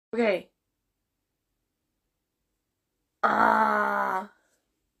Okay. Ah.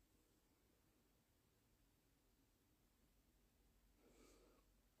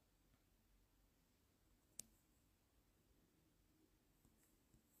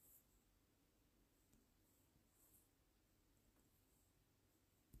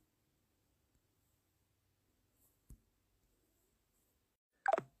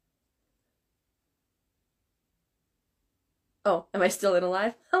 Oh, am I still in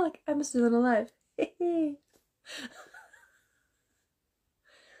alive? Oh, like I'm still in alive.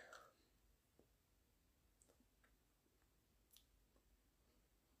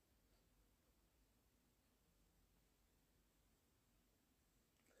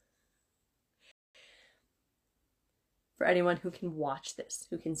 For anyone who can watch this,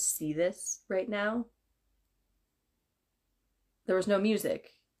 who can see this right now, there was no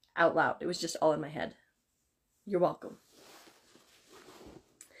music out loud. It was just all in my head. You're welcome.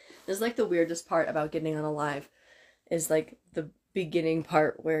 This is like the weirdest part about getting on a live is like the beginning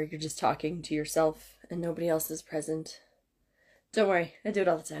part where you're just talking to yourself and nobody else is present. Don't worry, I do it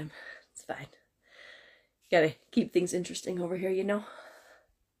all the time. It's fine. Gotta keep things interesting over here, you know?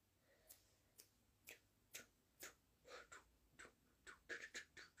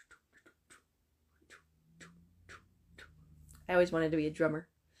 I always wanted to be a drummer.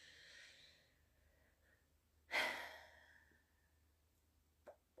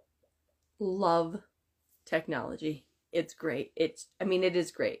 Love technology. It's great. It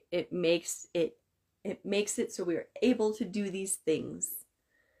is great. It makes it so we're able to do these things.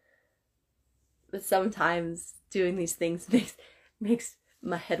 But sometimes doing these things makes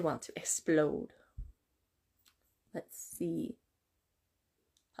my head want to explode. Let's see.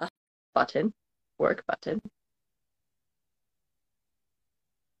 Button. Work button.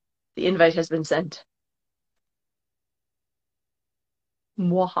 The invite has been sent.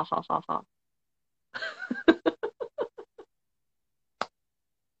 Mwahahaha.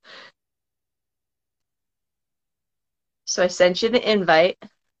 So I sent you the invite.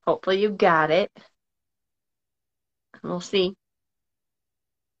 Hopefully you got it. We'll see.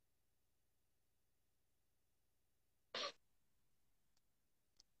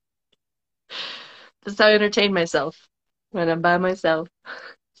 That's how I entertain myself when I'm by myself.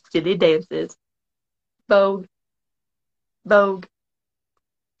 Silly dances. Vogue. Vogue.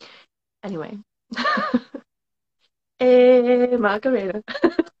 Anyway. Hey, Macarena.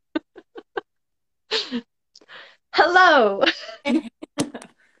 Hello.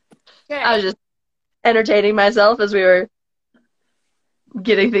 I was just entertaining myself as we were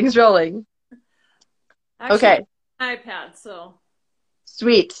getting things rolling. Actually, Okay. iPad, so.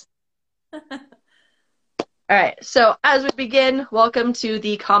 Sweet. All right. So as we begin, welcome to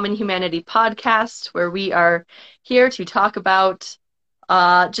the Common Humanity podcast, where we are here to talk about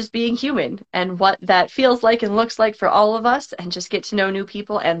just being human and what that feels like and looks like for all of us, and just get to know new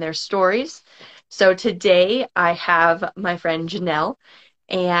people and their stories. So today I have my friend Janelle,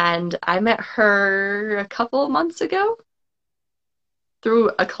 and I met her a couple of months ago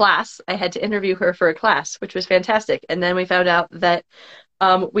through a class. I had to interview her for a class, which was fantastic. And then we found out that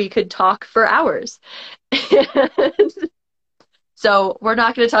we could talk for hours. So we're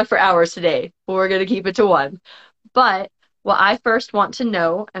not going to talk for hours today. We're going to keep it to one. But what I first want to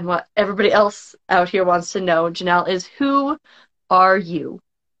know, and what everybody else out here wants to know, Janelle, is who are you?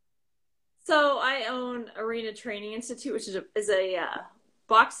 So I own Arena Training Institute, which is a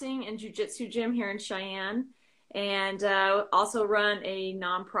boxing and jiu-jitsu gym here in Cheyenne, and also run a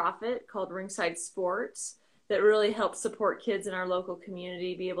nonprofit called Ringside Sports that really helps support kids in our local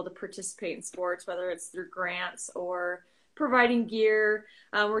community be able to participate in sports, whether it's through grants or providing gear.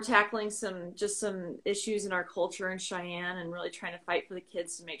 We're tackling some issues in our culture in Cheyenne and really trying to fight for the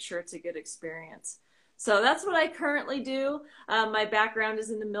kids to make sure it's a good experience. So that's what I currently do. My background is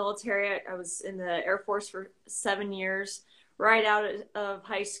in the military. I was in the Air Force for 7 years, right out of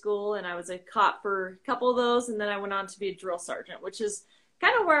high school, and I was a cop for a couple of those, and then I went on to be a drill sergeant, which is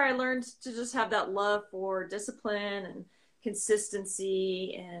kind of where I learned to just have that love for discipline and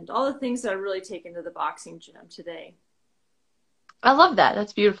consistency and all the things that I really take into the boxing gym today. I love that.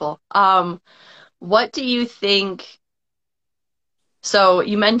 That's beautiful. What do you think? So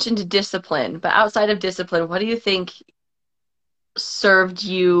you mentioned discipline, but outside of discipline, what do you think served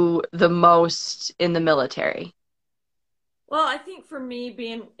you the most in the military? Well, I think for me,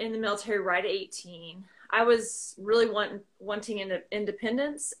 being in the military right at 18, I was really wanting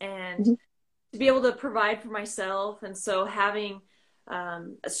independence and Mhm. to be able to provide for myself. And so having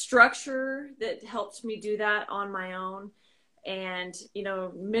a structure that helped me do that on my own and,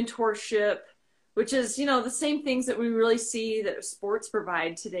 mentorship which is, the same things that we really see that sports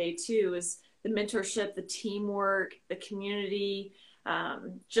provide today too, is the mentorship, the teamwork, the community,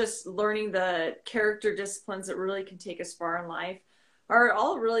 just learning the character disciplines that really can take us far in life are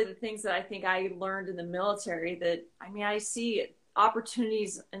all really the things that I think I learned in the military that, I mean, I see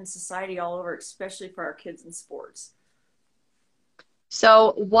opportunities in society all over, especially for our kids in sports.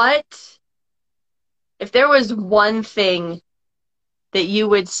 So if there was one thing that you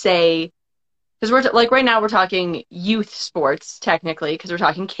would say, because we're like right now we're talking youth sports technically, because we're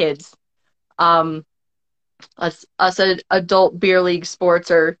talking kids. Um, adult beer league sports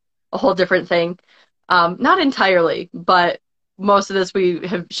are a whole different thing. Not entirely, but most of this we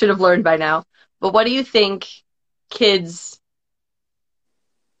should have learned by now. But what do you think kids,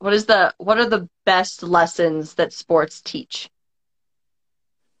 what are the best lessons that sports teach?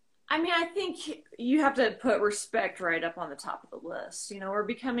 I mean, I think you have to put respect right up on the top of the list. We're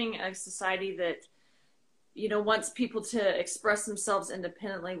becoming a society that, wants people to express themselves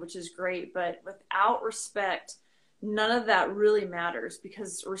independently, which is great, but without respect, none of that really matters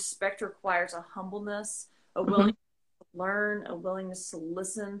because respect requires a humbleness, a Hmm. willingness to learn, a willingness to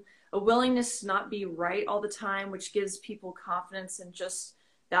listen, a willingness to not be right all the time, which gives people confidence in just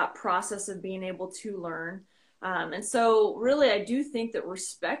that process of being able to learn. And so, really, I do think that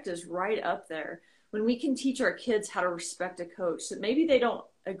respect is right up there. When we can teach our kids how to respect a coach that maybe they don't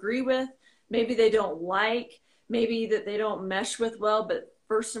agree with, maybe they don't like, maybe that they don't mesh with well, but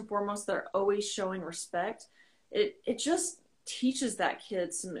first and foremost, they're always showing respect. It just teaches that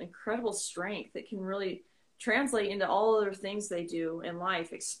kid some incredible strength that can really translate into all other things they do in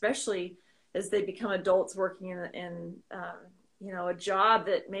life, especially as they become adults working in a job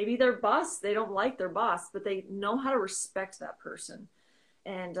that maybe their boss, they don't like their boss, but they know how to respect that person.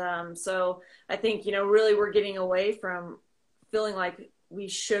 And so I think, really we're getting away from feeling like we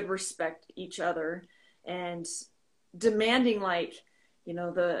should respect each other and demanding like,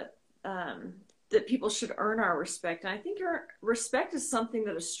 the that people should earn our respect. And I think our respect is something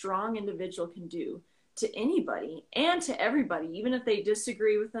that a strong individual can do to anybody and to everybody, even if they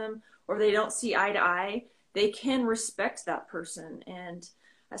disagree with them or they don't see eye to eye, they can respect that person. And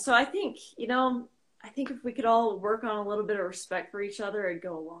so I think if we could all work on a little bit of respect for each other, it'd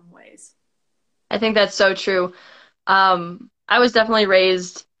go a long ways. I think that's so true. I was definitely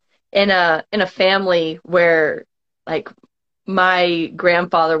raised in a family where like my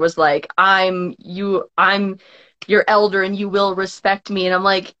grandfather was like, I'm your elder and you will respect me. And I'm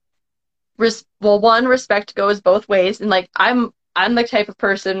like, well, one, respect goes both ways. And like I'm the type of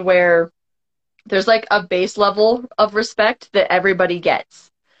person where there's like a base level of respect that everybody gets.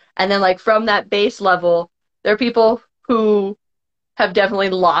 And then like from that base level, there are people who have definitely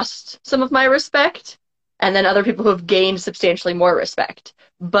lost some of my respect, and then other people who have gained substantially more respect.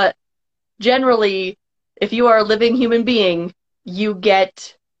 But generally, if you are a living human being, you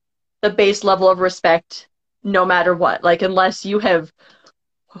get the base level of respect no matter what. Like unless you have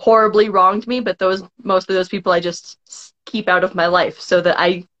horribly wronged me, but those most of those people I just keep out of my life so that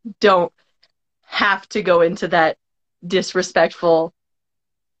I don't have to go into that disrespectful.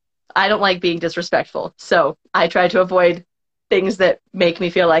 I don't like being disrespectful, so I try to avoid things that make me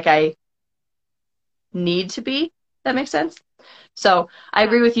feel like I need to be. That makes sense. So I Yeah.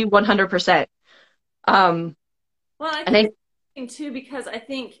 agree with you 100%. Um, Well, I I think it's think, interesting too because I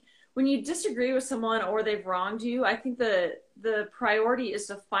think when you disagree with someone or they've wronged you, I think the priority is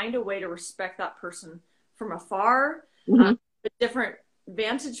to find a way to respect that person from afar, mhm. a different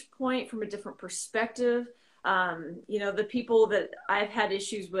vantage point, from a different perspective. The people that I've had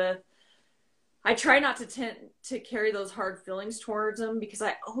issues with, I try not to tend to carry those hard feelings towards them because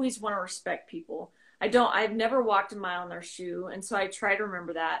I always want to respect people. I've never walked a mile in their shoe. And so I try to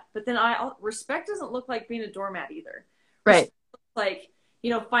remember that. But then respect doesn't look like being a doormat either. Right. Respect looks like,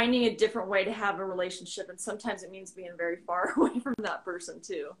 finding a different way to have a relationship. And sometimes it means being very far away from that person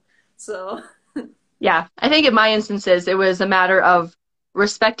too. So, Yeah. I think in my instances, it was a matter of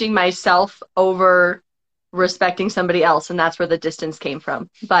respecting myself over respecting somebody else, and that's where the distance came from.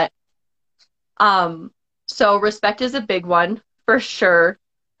 But um, so respect is a big one for sure.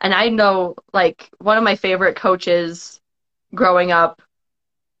 And I know, like, one of my favorite coaches growing up,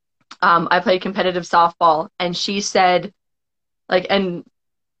 I played competitive softball, and she said, like, and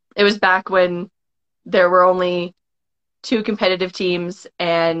it was back when there were only two competitive teams,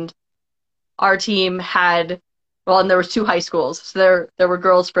 and our team had, well, and there was two high schools. So there were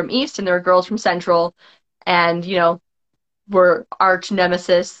girls from East and there were girls from Central, and were arch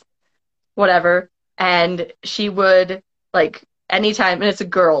nemesis, whatever. And she would like anytime, and it's a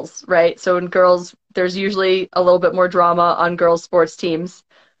girls, right? So in girls, there's usually a little bit more drama on girls sports teams.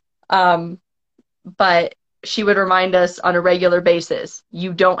 Um, but she would remind us on a regular basis,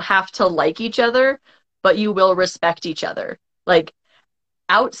 you don't have to like each other, but you will respect each other. Like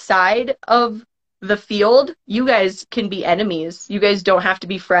outside of the field, you guys can be enemies. You guys don't have to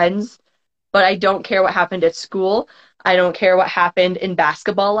be friends, but I don't care what happened at school. I don't care what happened in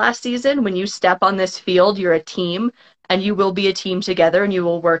basketball last season. When you step on this field, you're a team and you will be a team together and you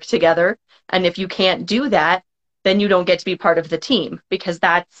will work together. And if you can't do that, then you don't get to be part of the team because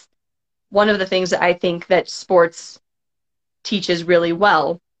that's one of the things that I think that sports teaches really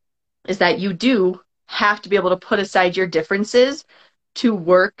well is that you do have to be able to put aside your differences to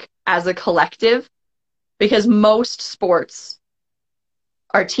work as a collective because most sports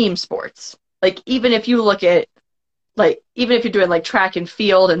are team sports. Like even if you look at like even if you're doing like track and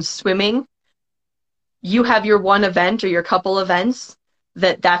field and swimming, you have your one event or your couple events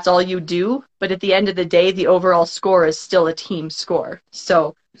that's all you do, but at the end of the day the overall score is still a team score.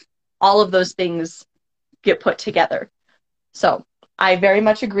 So all of those things get put together. So I very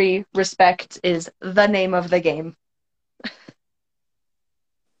much agree. Respect is the name of the game.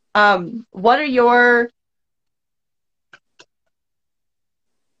 What are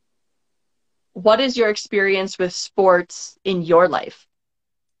what is your experience with sports in your life?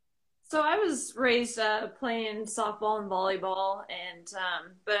 So I was raised playing softball and volleyball, and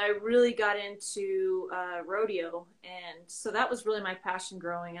but I really got into rodeo, and so that was really my passion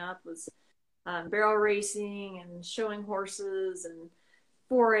growing up was barrel racing and showing horses and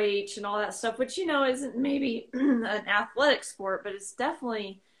 4-H and all that stuff, which isn't maybe an athletic sport, but it's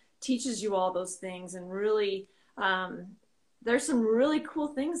definitely teaches you all those things and really. There's some really cool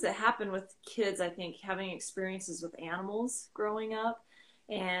things that happen with kids, I think, having experiences with animals growing up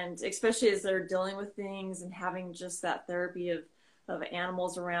and especially as they're dealing with things and having just that therapy of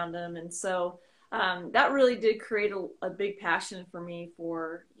animals around them. And so that really did create a big passion for me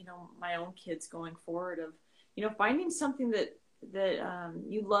for, my own kids going forward of, finding something that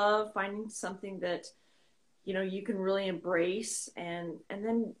you love, finding something that, you can really embrace and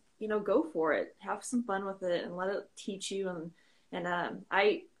then, go for it, have some fun with it and let it teach you.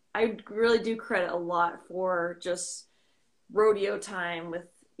 I really do credit a lot for just rodeo time with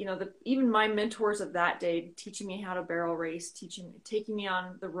even my mentors of that day teaching me how to barrel race, taking me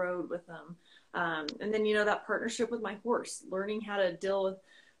on the road with them, and then that partnership with my horse, learning how to deal with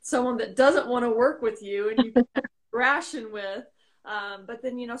someone that doesn't want to work with you and you ration with, but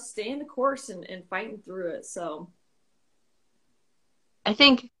then staying the course and fighting through it. So I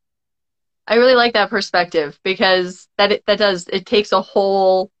think I really like that perspective because it takes a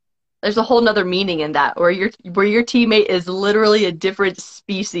whole there's a whole nother meaning in that where your teammate is literally a different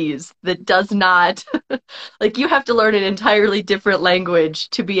species that does not like you have to learn an entirely different language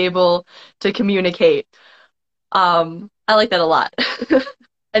to be able to communicate. I like that a lot.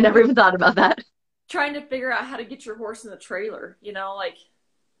 I never even thought about that. trying to figure out how to get your horse in the trailer, like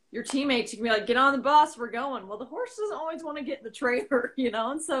your teammates, you can be like, get on the bus, we're going. Well, the horse doesn't always want to get in the trailer,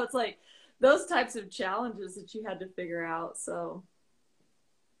 and so it's like those types of challenges that you had to figure out. So,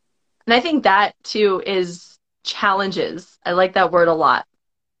 And I think that too is challenges. I like that word a lot.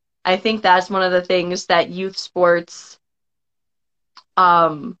 I think that's one of the things that youth sports,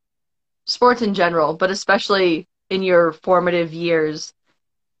 um, sports in general, but especially in your formative years,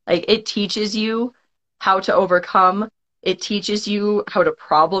 like it teaches you how to overcome. It teaches you how to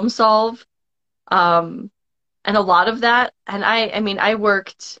problem solve. Um, and a lot of that, and I mean, I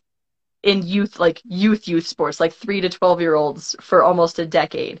worked in youth, like youth sports, like 3 to 12 year olds for almost a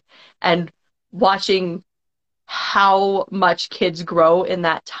decade, and watching how much kids grow in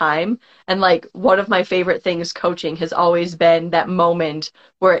that time. And like one of my favorite things coaching has always been that moment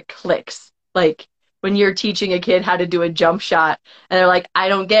where it clicks. Like when you're teaching a kid how to do a jump shot and they're like, I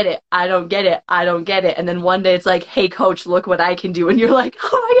don't get it, I don't get it, I don't get it. And then one day it's like, hey coach, look what I can do. And you're like, oh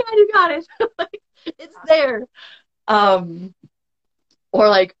my God, you got it. Like, it's there. Um, or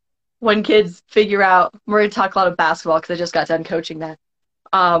like when kids figure out, we're going to talk a lot of basketball because I just got done coaching that.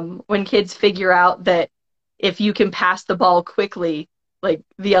 When kids figure out that if you can pass the ball quickly, like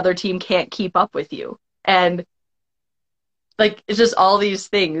the other team can't keep up with you. And like it's just all these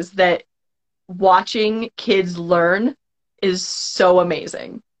things that watching kids learn is so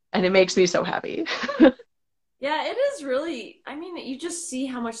amazing. And it makes me so happy. yeah, it is really, I mean, you just see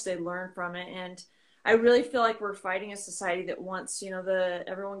how much they learn from it. And I really feel like we're fighting a society that wants,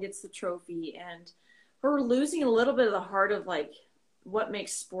 everyone gets the trophy. And we're losing a little bit of the heart of like what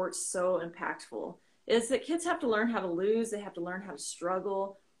makes sports so impactful is that kids have to learn how to lose. They have to learn how to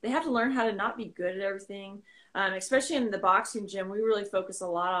struggle. They have to learn how to not be good at everything. Especially in the boxing gym, we really focus a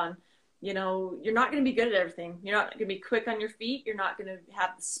lot on, you're not going to be good at everything. You're not going to be quick on your feet. You're not going to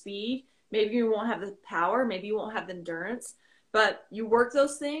have the speed. Maybe you won't have the power, maybe you won't have the endurance, but you work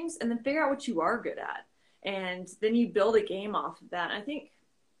those things and then figure out what you are good at. And then you build a game off of that. And I think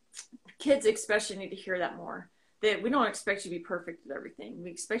kids especially need to hear that more. That we don't expect you to be perfect at everything. We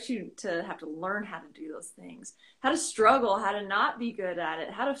expect you to have to learn how to do those things, how to struggle, how to not be good at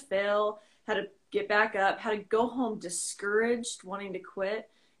it, how to fail, how to get back up, how to go home discouraged, wanting to quit,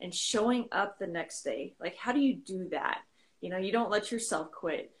 and showing up the next day. Like, how do you do that? You don't let yourself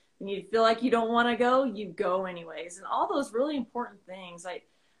quit. When you feel like you don't want to go, you go anyways. And all those really important things. I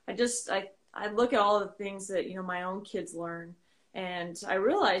look at all the things that, my own kids learn, and I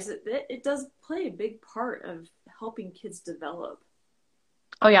realize that it does play a big part of helping kids develop.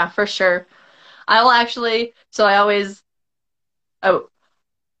 Oh yeah, for sure. I will actually, so oh,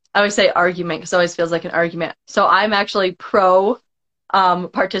 I always say argument because it always feels like an argument. So I'm actually pro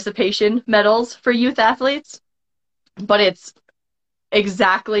participation medals for youth athletes, but it's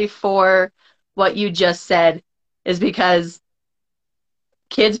exactly for what you just said, is because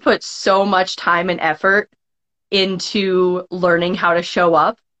kids put so much time and effort into learning how to show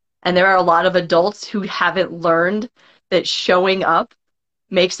up. And there are a lot of adults who haven't learned that showing up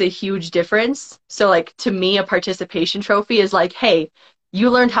makes a huge difference. So, like, to me, a participation trophy is like, hey, you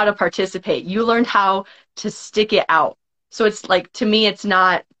learned how to participate, you learned how to stick it out. So, it's like, to me, it's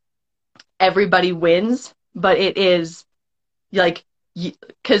not everybody wins, but it is like,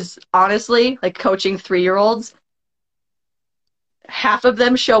 because honestly, like coaching 3-year-olds, half of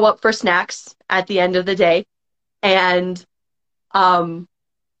them show up for snacks at the end of the day. And um,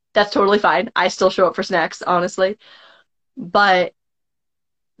 that's totally fine. I still show up for snacks, honestly. But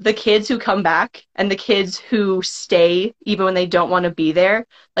the kids who come back and the kids who stay even when they don't want to be there,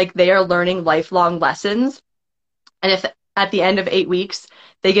 like, they are learning lifelong lessons. And if at the end of 8 weeks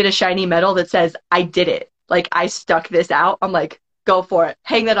they get a shiny medal that says, I did it, like, I stuck this out, I'm like, go for it.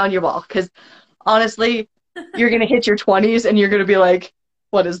 Hang that on your wall. Because honestly, you're going to hit your 20s and you're going to be like,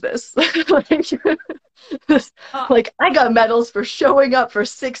 what is this? like, Uh, like, I got medals for showing up for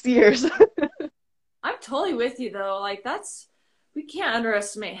 6 years. I'm totally with you though. Like we can't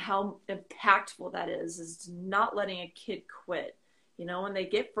underestimate how impactful that is not letting a kid quit. When they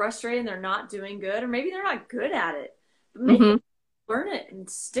get frustrated and they're not doing good, or maybe they're not good at it, but make them hmm learn it and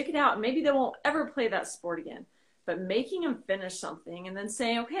stick it out. Maybe they won't ever play that sport again, but making them finish something and then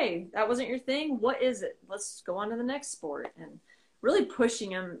saying, okay, that wasn't your thing. What is it? Let's go on to the next sport, and really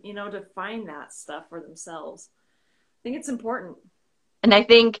pushing them, to find that stuff for themselves. I think it's important. And I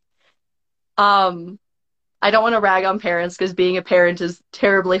think um, I don't want to rag on parents because being a parent is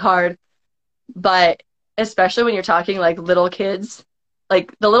terribly hard, but especially when you're talking like little kids,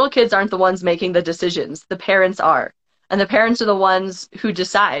 like the little kids aren't the ones making the decisions. The parents are. And the parents are the ones who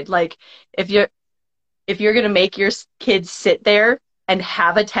decide. Like, if you're going to make your kids sit there and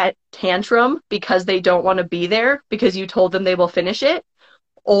have a tantrum because they don't want to be there because you told them they will finish it,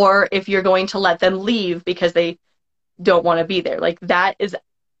 or if you're going to let them leave because they don't want to be there. Like, that is,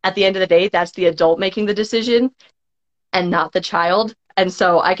 at the end of the day, that's the adult making the decision and not the child. And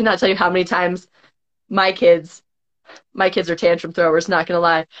so I cannot tell you how many times my kids my kids are tantrum throwers, not gonna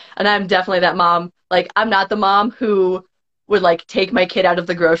lie. And I'm definitely that mom. Like, I'm not the mom who would like take my kid out of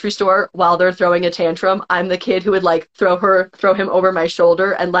the grocery store while they're throwing a tantrum. I'm the kid who would like throw him over my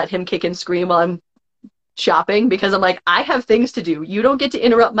shoulder and let him kick and scream while I'm shopping, because I'm like, I have things to do. You don't get to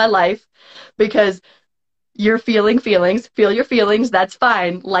interrupt my life because you're feeling feelings. Feel your feelings. That's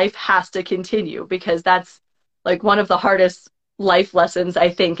fine. Life has to continue, because that's like one of the hardest life lessons, I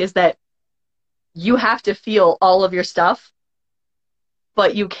think, is that you have to feel all of your stuff,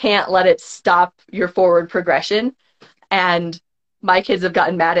 but you can't let it stop your forward progression. And my kids have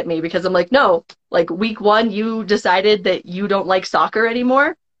gotten mad at me because I'm like, no, like, week 1, you decided that you don't like soccer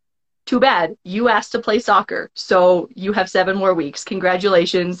anymore. Too bad. You asked to play soccer. So you have 7 more weeks.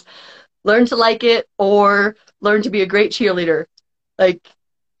 Congratulations. Learn to like it or learn to be a great cheerleader. Like,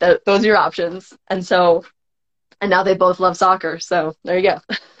 those are your options. And now they both love soccer. So there you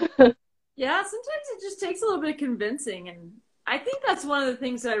go. Yeah, sometimes it just takes a little bit of convincing. And I think that's one of the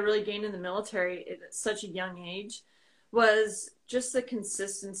things that I really gained in the military at such a young age was just the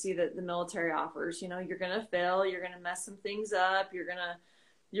consistency that the military offers. You're going to fail, you're going to mess some things up, you're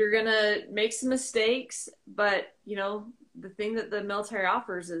going to make some mistakes, but the thing that the military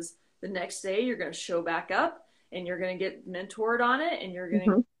offers is the next day you're going to show back up and you're going to get mentored on it, and you're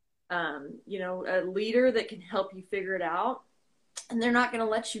going Mhm. to a leader that can help you figure it out, and they're not going to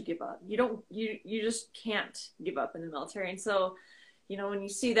let you give up. You just can't give up in the military. And so, when you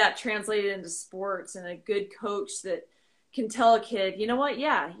see that translated into sports and a good coach that can tell a kid, you know what,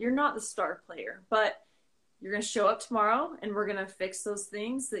 yeah, you're not the star player, but you're going to show up tomorrow and we're going to fix those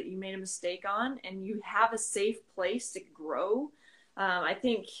things that you made a mistake on, and you have a safe place to grow. I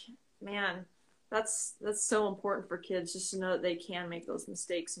think, man, that's so important for kids, just to know that they can make those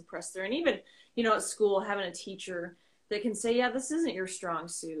mistakes and press through. And even, at school, having a teacher that can say, yeah, this isn't your strong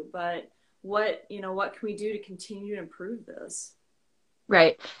suit, but what can we do to continue to improve this?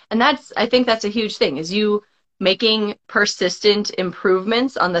 Right. And I think that's a huge thing, is you making persistent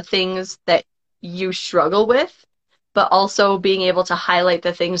improvements on the things that you struggle with, but also being able to highlight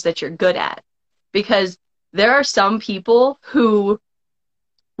the things that you're good at. Because there are some people who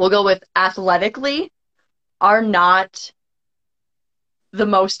will go with athletically are not the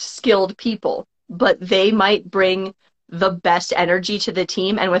most skilled people, but they might bring the best energy to the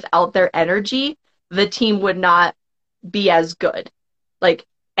team. And without their energy, the team would not be as good. Like,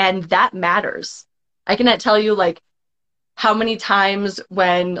 and that matters. I cannot tell you like how many times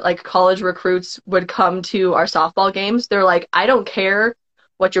when like college recruits would come to our softball games, they're like, I don't care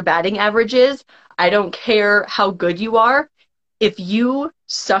what your batting average is. I don't care how good you are. If you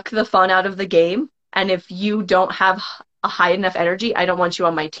suck the fun out of the game and if you don't have a high enough energy, I don't want you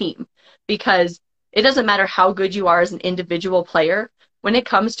on my team, because it doesn't matter how good you are as an individual player. When it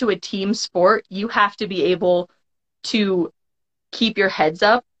comes to a team sport, you have to be able to keep your heads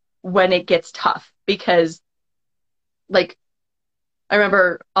up when it gets tough, because like I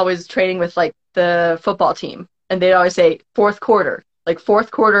remember always training with like the football team, and they'd always say fourth quarter. Like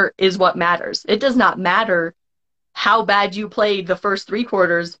fourth quarter is what matters. It does not matter how bad you played the first three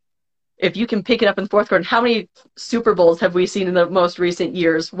quarters if you can pick it up in the fourth quarter. How many Super Bowls have we seen in the most recent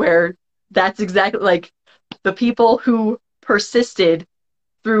years where that's exactly like the people who persisted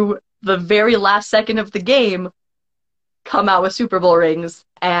through the very last second of the game come out with Super Bowl rings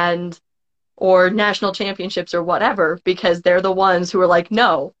and or national championships or whatever, because they're the ones who are like,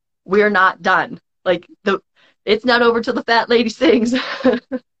 no, we're not done. Like it's not over till the fat lady sings.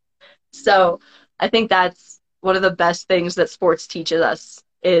 So I think that's one of the best things that sports teaches us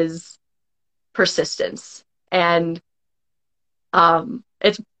is persistence. And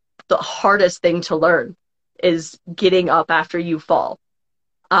it's the hardest thing to learn is getting up after you fall.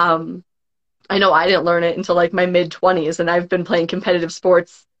 I know I didn't learn it until like my mid-20s, and I've been playing competitive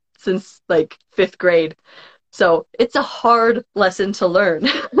sports since like fifth grade. So it's a hard lesson to learn.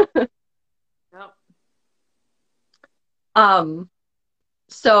 Yep. um,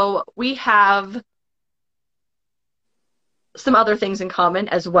 so we have some other things in common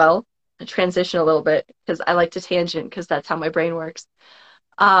as well. I transition a little bit because I like to tangent because that's how my brain works.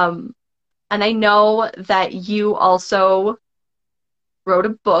 Um, and I know that you also wrote a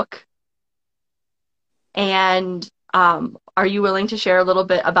book, and are you willing to share a little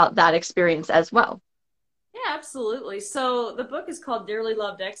bit about that experience as well? Yeah, absolutely. So the book is called Dearly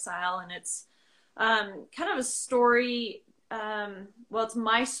Loved Exile, and it's kind of a story. Well, it's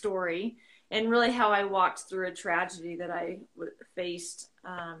my story, and really how I walked through a tragedy that I faced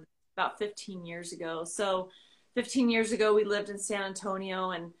about 15 years ago. So 15 years ago, we lived in San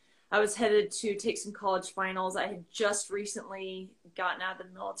Antonio, and I was headed to take some college finals. I had just recently gotten out of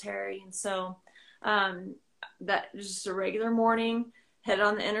the military, and so um, that was just a regular morning. Headed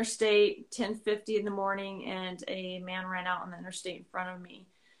on the interstate, 10:50 in the morning, and a man ran out on the interstate in front of me.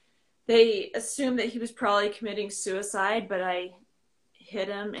 They assumed that he was probably committing suicide, but I hit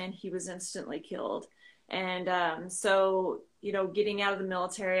him and he was instantly killed. And so, getting out of the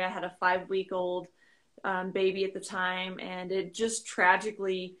military, I had a 5 week old baby at the time, and it just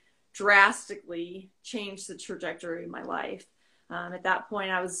tragically, drastically changed the trajectory of my life. At that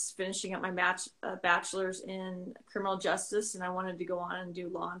point, I was finishing up my bachelor's in criminal justice, and I wanted to go on and do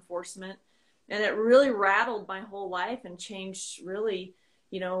law enforcement. And it really rattled my whole life and changed really,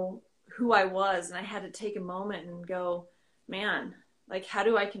 who I was. And I had to take a moment and go, man, like, how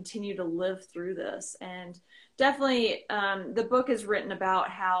do I continue to live through this? And definitely, the book is written about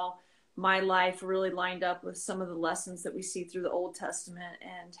how my life really lined up with some of the lessons that we see through the Old Testament,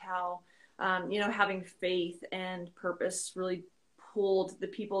 and how, having faith and purpose really pulled the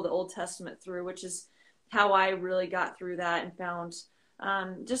people of the Old Testament through, which is how I really got through that and found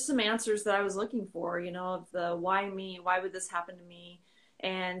just some answers that I was looking for, of the why me, why would this happen to me?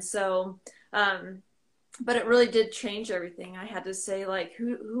 And so, but it really did change everything. I had to say, like,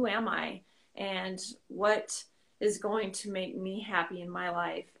 who am I, and what is going to make me happy in my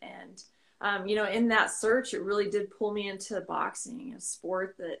life? And, in that search, it really did pull me into boxing, a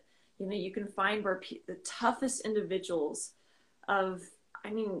sport that, you can find where the toughest individuals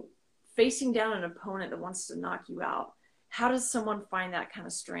facing down an opponent that wants to knock you out. How does someone find that kind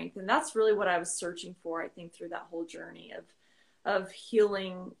of strength? And that's really what I was searching for, I think, through that whole journey of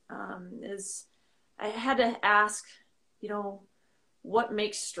healing, is I had to ask, you know, what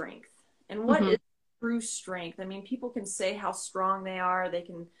makes strength and what Hmm. is true strength. I mean, people can say how strong they are. They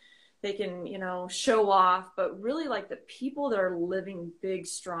can, you know, show off, but really like the people that are living big,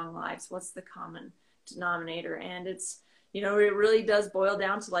 strong lives, what's the common denominator? And it's, you know, it really does boil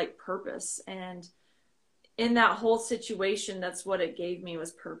down to like purpose. And in that whole situation, that's what it gave me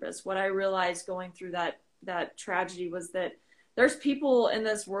was purpose. What I realized going through that tragedy was that there's people in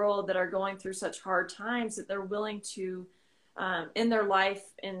this world that are going through such hard times that they're willing to in their life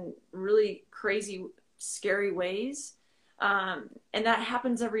in really crazy, scary ways. And that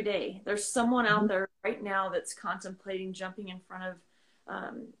happens every day. There's someone out there right now that's contemplating jumping in front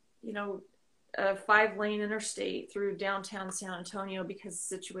of, you know, a 5-lane interstate through downtown San Antonio because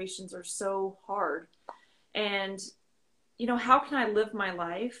situations are so hard. And, you know, how can I live my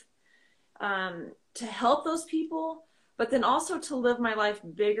life to help those people, but then also to live my life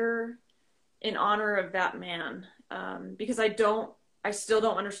bigger in honor of that man, because I still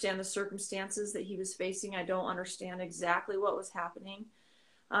don't understand the circumstances that he was facing. I don't understand exactly what was happening.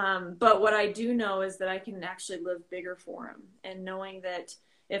 But what I do know is that I can actually live bigger for him, and knowing that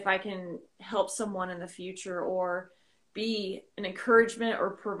if I can help someone in the future or be an encouragement or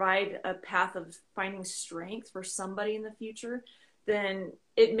provide a path of finding strength for somebody in the future, then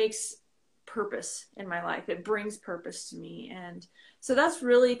it makes purpose in my life. It brings purpose to me. And so that's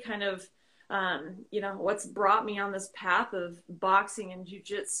really kind of you know, what's brought me on this path of boxing and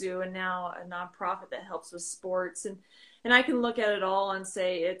jujitsu, and now a nonprofit that helps with sports. And I can look at it all and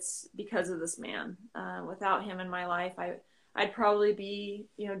say it's because of this man. Without him in my life, I'd probably be,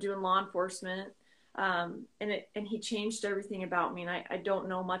 you know, doing law enforcement. And he changed everything about me. And I don't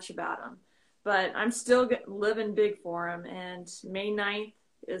know much about him, but I'm still living big for him. And May 9th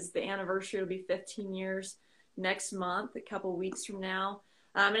is the anniversary. It'll be 15 years next month, a couple weeks from now.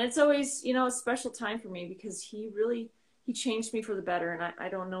 And it's always, you know, a special time for me because he changed me for the better, and I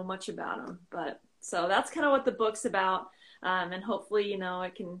don't know much about him, but so that's kind of what the book's about. And hopefully, you know,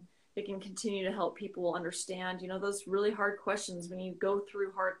 it can continue to help people understand, you know, those really hard questions when you go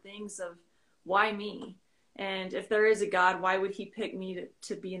through hard things of why me? And if there is a God, why would he pick me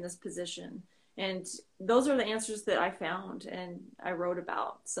to be in this position? And those are the answers that I found and I wrote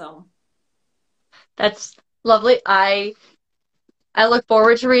about. So That's lovely. I look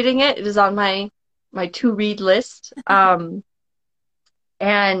forward to reading it. It is on my to read list. And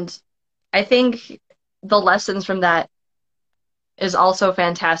I think the lessons from that is also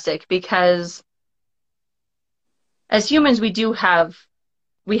fantastic because as humans we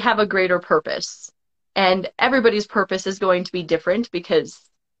have a greater purpose. And everybody's purpose is going to be different because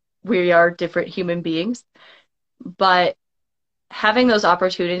we are different human beings. But having those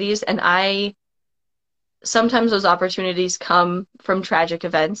opportunities, and I sometimes those opportunities come from tragic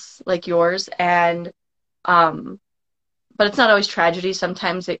events like yours, and um but it's not always tragedy.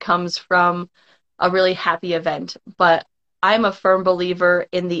 Sometimes it comes from a really happy event. But I'm a firm believer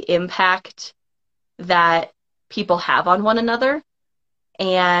in the impact that people have on one another,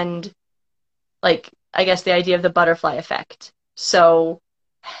 and like I guess the idea of the butterfly effect. So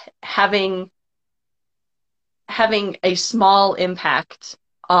having having a small impact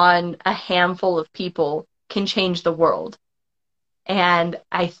on a handful of people can change the world. And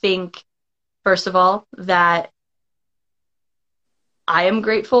I think, first of all, that I am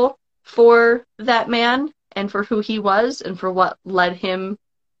grateful for that man and for who he was and for what led him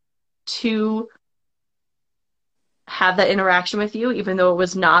to have that interaction with you, even though it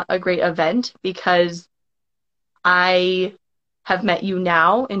was not a great event, because I have met you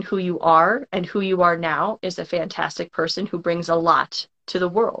now and who you are now is a fantastic person who brings a lot to the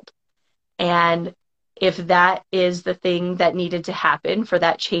world. And if that is the thing that needed to happen for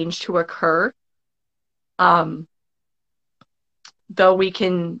that change to occur, um, though we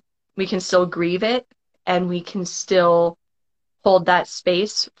can still grieve it, and we can still hold that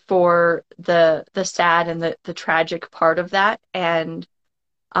space for the sad and the tragic part of that, and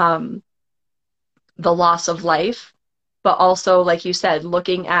um, the loss of life, but also, like you said,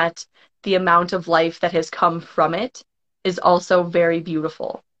 looking at the amount of life that has come from it is also very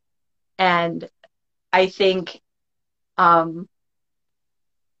beautiful. And I think, um,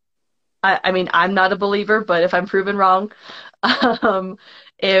 I mean, I'm not a believer, but if I'm proven wrong, um,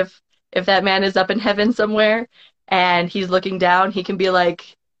 if if that man is up in heaven somewhere and he's looking down, he can be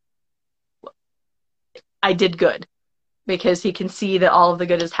like, I did good, because he can see that all of the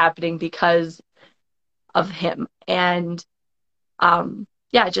good is happening because of him. And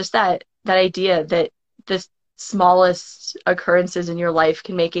yeah, just that idea that the smallest occurrences in your life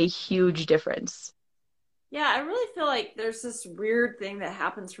can make a huge difference. yeah, I really feel like there's this weird thing that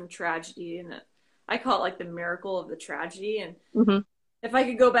happens from tragedy, and I call it like the miracle of the tragedy. And Hmm. if I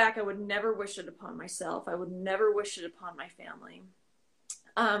could go back, I would never wish it upon myself. I would never wish it upon my family.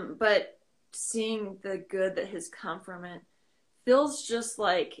 But seeing the good that has come from it feels just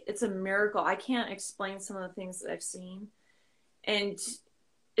like it's a miracle. I can't explain some of the things that I've seen. And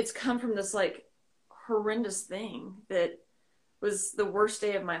it's come from this like horrendous thing that was the worst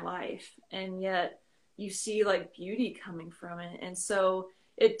day of my life. And yet you see like beauty coming from it. And so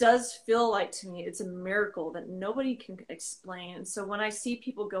it does feel like to me it's a miracle that nobody can explain. And so when I see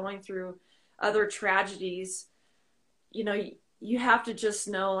people going through other tragedies, you know, you have to just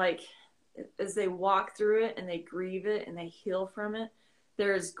know like as they walk through it and they grieve it and they heal from it,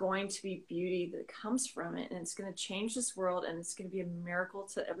 there is going to be beauty that comes from it, and it's going to change this world, and it's going to be a miracle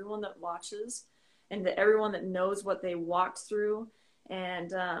to everyone that watches and to everyone that knows what they walked through.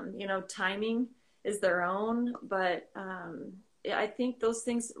 And you know, timing is their own, but I think those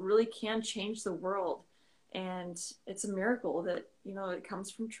things really can change the world, and it's a miracle that, you know, it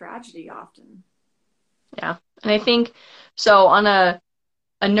comes from tragedy often. Yeah. And I think so on a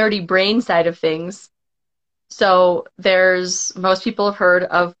nerdy brain side of things, so there's most people have heard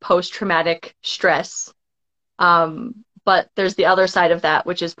of post-traumatic stress. But there's the other side of that,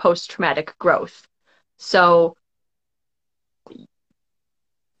 which is post-traumatic growth. So,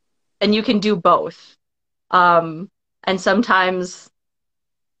 and you can do both. And sometimes,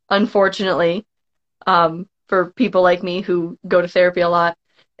 unfortunately, for people like me who go to therapy a lot,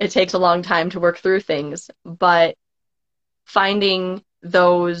 it takes a long time to work through things. But finding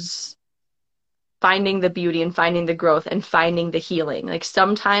those, finding the beauty and finding the growth and finding the healing. Like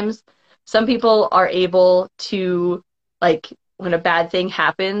sometimes some people are able to, like, when a bad thing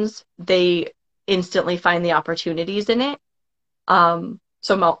happens, they instantly find the opportunities in it.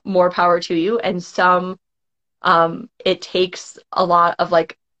 So more power to you. And some, it takes a lot of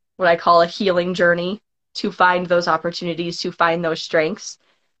like what I call a healing journey to find those opportunities, to find those strengths.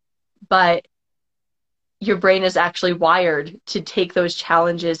 But your brain is actually wired to take those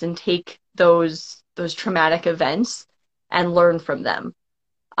challenges and take those traumatic events and learn from them.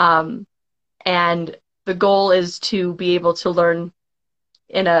 Um, and the goal is to be able to learn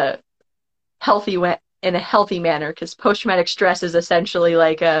in a healthy way, in a healthy manner, because post-traumatic stress is essentially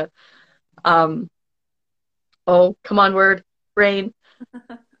like a um, oh, come on, word, brain,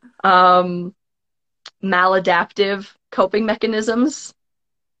 um, maladaptive coping mechanisms,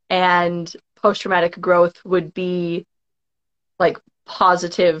 and post-traumatic growth would be like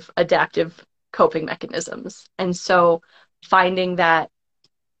positive adaptive coping mechanisms. And so finding that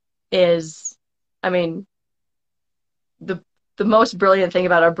is, I mean, the the most brilliant thing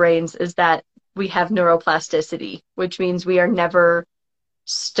about our brains is that we have neuroplasticity, which means we are never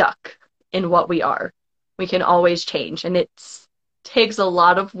stuck in what we are. We can always change, and it takes a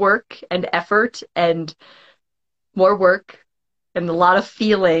lot of work and effort and more work and a lot of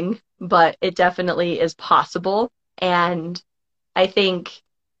feeling, but it definitely is possible. And I think,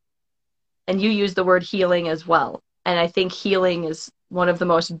 and you use the word healing as well. And I think healing is one of the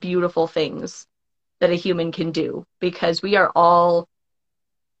most beautiful things that a human can do because we are all,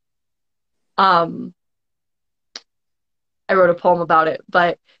 um, I wrote a poem about it,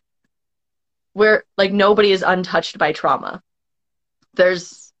 but we're like nobody is untouched by trauma.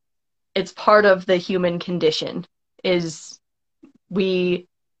 There's, it's part of the human condition is we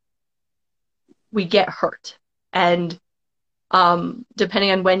we get hurt. And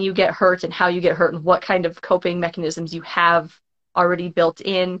depending on when you get hurt and how you get hurt and what kind of coping mechanisms you have already built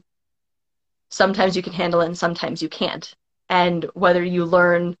in, sometimes you can handle it and sometimes you can't. And whether you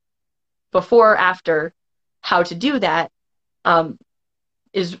learn before or after how to do that um,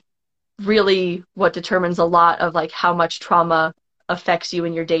 is really what determines a lot of like how much trauma affects you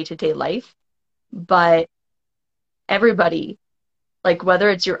in your day-to-day life. But everybody, like whether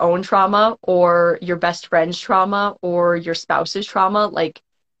it's your own trauma or your best friend's trauma or your spouse's trauma, like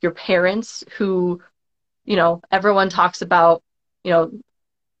your parents who, you know, everyone talks about, you know,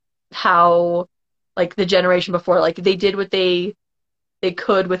 how like the generation before, like they did what they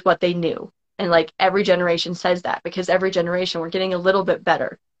could with what they knew. And like every generation says that because every generation we're getting a little bit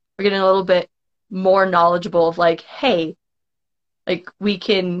better. We're getting a little bit more knowledgeable of like, hey, like we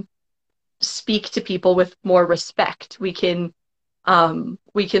speak to people with more respect. We can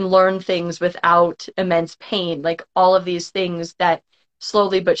learn things without immense pain. Like all of these things that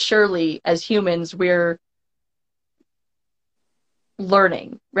slowly but surely as humans we're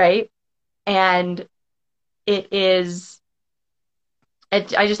learning, right? And it is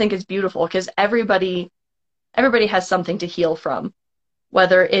I just think it's beautiful because everybody has something to heal from,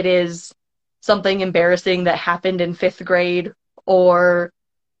 whether it is something embarrassing that happened in fifth grade or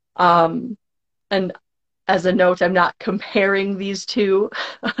um, and as a note, I'm not comparing these two,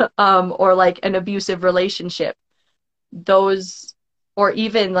 or like an abusive relationship. Those, or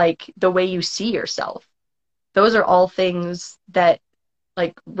even like the way you see yourself, those are all things that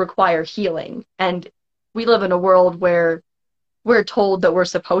like require healing. And we live in a world where we're told that we're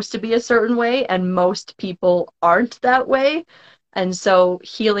supposed to be a certain way, and most people aren't that way. And so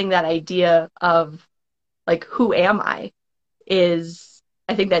healing that idea of like, who am I, is,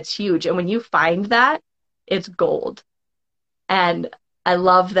 I think that's huge. And when you find that, it's gold. And I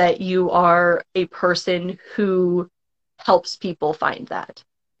love that you are a person who helps people find that.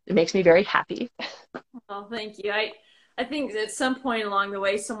 It makes me very happy. Well, thank you. I think at some point along the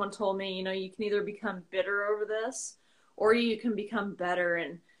way, someone told me, you know, you can either become bitter over this or you can become better.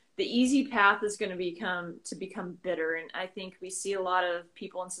 And the easy path is going to become bitter. And I think we see a lot of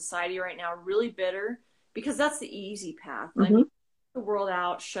people in society right now really bitter because that's the easy path. I Mm-hmm. mean, the world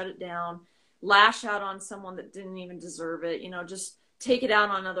out, shut it down, lash out on someone that didn't even deserve it, you know, just take it out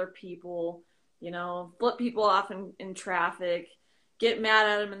on other people, you know, flip people off in traffic, get mad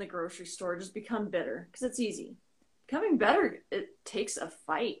at them in the grocery store, just become bitter because it's easy. Becoming better, it takes a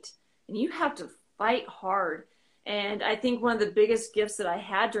fight, and you have to fight hard. And I think one of the biggest gifts that I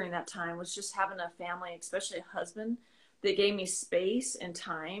had during that time was just having a family, especially a husband, that gave me space and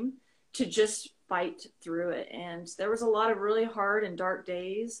time to just fight through it. And there was a lot of really hard and dark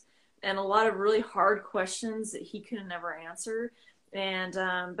days and a lot of really hard questions that he could never answer. And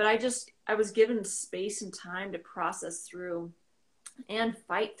but I was given space and time to process through and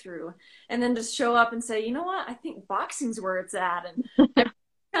fight through, and then just show up and say, you know what, I think boxing's where it's at. And it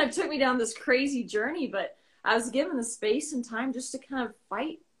kind of took me down this crazy journey, but I was given the space and time just to kind of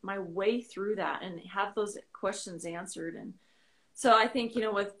fight my way through that and have those questions answered. And so I think, you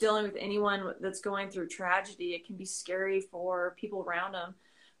know, with dealing with anyone that's going through tragedy, it can be scary for people around them.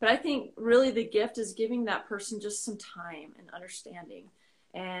 But I think really the gift is giving that person just some time and understanding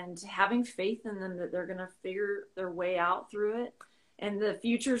and having faith in them that they're going to figure their way out through it. And the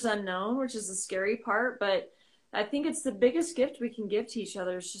future's unknown, which is the scary part. But I think it's the biggest gift we can give to each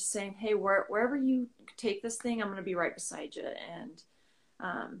other is just saying, hey, wherever you take this thing, I'm going to be right beside you. And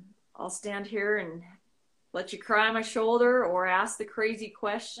I'll stand here and let you cry on my shoulder or ask the crazy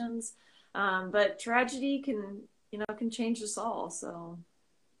questions. But tragedy can, you know, can change us all. So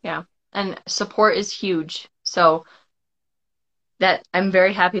Yeah. And support is huge. So that I'm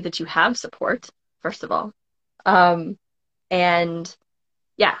very happy that you have support, first of all. Um, and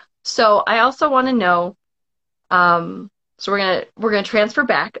yeah. So I also want to know, so we're gonna transfer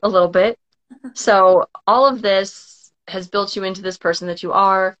back a little bit. So all of this has built you into this person that you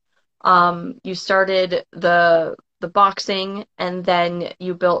are. You started the boxing, and then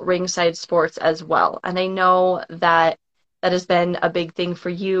you built Ringside Sports as well. And I know that that has been a big thing for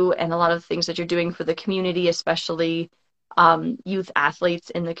you, and a lot of things that you're doing for the community, especially youth athletes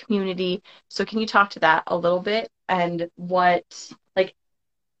in the community. So can you talk to that a little bit, and what, like,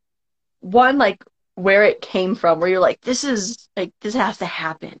 one, like, where it came from, where you're like, this is like, this has to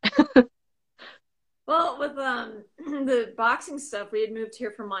happen. well, with the boxing stuff, we had moved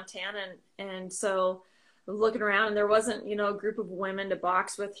here from Montana, and so I was looking around, and there wasn't, you know, a group of women to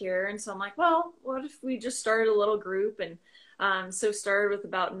box with here, and so I'm like, well, what if we just started a little group, and so started with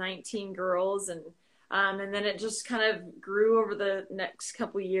about 19 girls, and then it just kind of grew over the next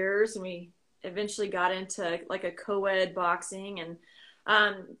couple of years, and we eventually got into like a co-ed boxing, and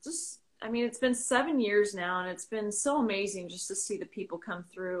just, I mean, it's been 7 years now, and it's been so amazing just to see the people come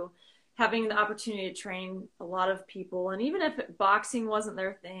through having the opportunity to train a lot of people. And even if boxing wasn't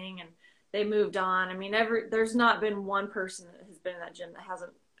their thing and they moved on, I mean, there's not been one person that has been in that gym that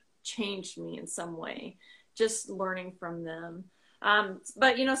hasn't changed me in some way, just learning from them.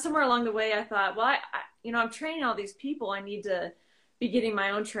 But, you know, somewhere along the way, I thought, well, you know, I'm training all these people. I need to be getting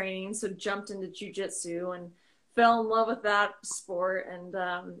my own training. So jumped into jujitsu and fell in love with that sport. And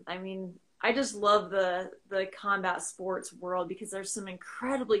I mean, I just love the combat sports world because there's some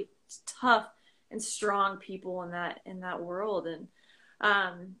incredibly tough and strong people in that world.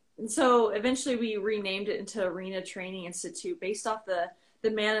 And so eventually we renamed it into Arena Training Institute based off the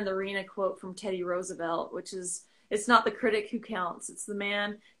man in the arena quote from Teddy Roosevelt, which is, it's not the critic who counts, it's the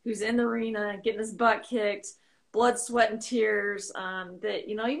man who's in the arena getting his butt kicked, blood, sweat, and tears. That,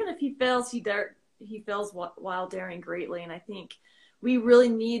 you know, even if he fails, he fails while daring greatly. And I think we really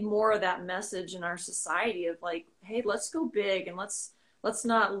need more of that message in our society of like, hey, let's go big, and let's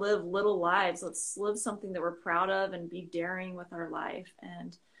not live little lives. Let's live something that we're proud of and be daring with our life.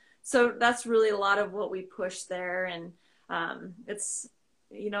 And so that's really a lot of what we push there. And it's,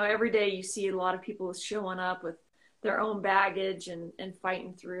 you know, every day you see a lot of people showing up with their own baggage and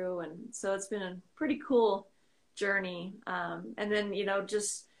fighting through. And so it's been a pretty cool journey. And then,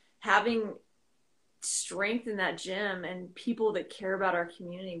 just having strength in that gym and people that care about our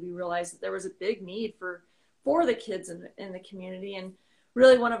community, we realized that there was a big need for the kids in the community. And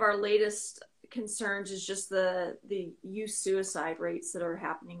really one of our latest concerns is just the youth suicide rates that are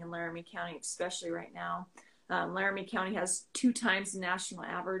happening in Laramie County, especially right now. Laramie County has 2 times the national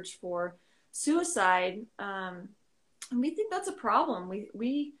average for suicide. And we think that's a problem.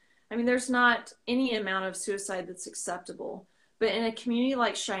 I mean, there's not any amount of suicide that's acceptable, but in a community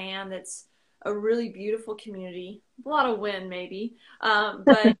like Cheyenne, that's a really beautiful community, a lot of wind maybe,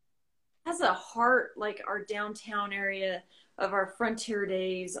 but has a heart like our downtown area of our frontier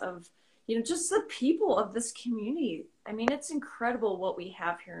days of, just the people of this community. I mean, it's incredible what we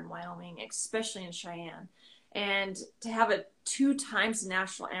have here in Wyoming, especially in Cheyenne. And to have a 2 times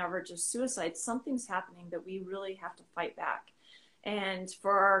national average of suicide, something's happening that we really have to fight back. And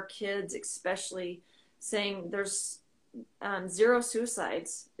for our kids, especially, saying there's 0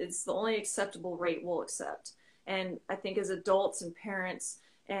 suicides, it's the only acceptable rate we'll accept. And I think as adults and parents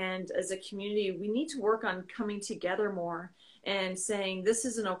and as a community, we need to work on coming together more and saying, this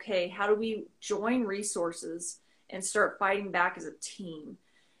isn't okay. How do we join resources and start fighting back as a team?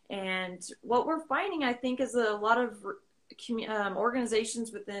 And what we're finding, I think, is a lot of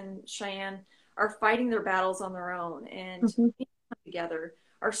organizations within Cheyenne are fighting their battles on their own and together.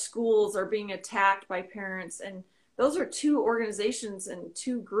 Our schools are being attacked by parents, and those are 2 organizations and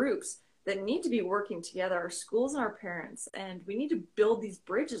 2 groups that need to be working together, our schools and our parents. And we need to build these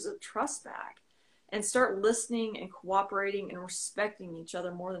bridges of trust back and start listening and cooperating and respecting each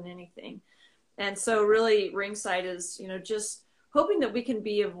other more than anything. And so really Ringside is, just hoping that we can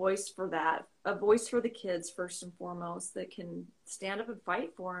be a voice for that, a voice for the kids first and foremost, that can stand up and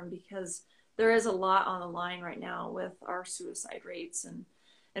fight for them, because there is a lot on the line right now with our suicide rates.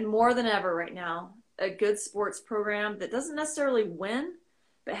 And more than ever right now, a good sports program that doesn't necessarily win,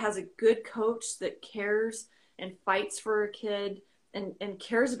 but has a good coach that cares and fights for a kid and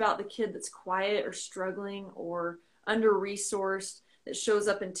cares about the kid that's quiet or struggling or under-resourced, that shows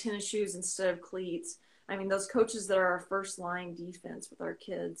up in tennis shoes instead of cleats. I mean, those coaches that are our first line defense with our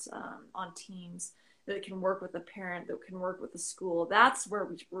kids on teams, that can work with a parent, that can work with the school, that's where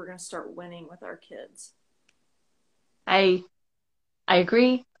we're going to start winning with our kids. I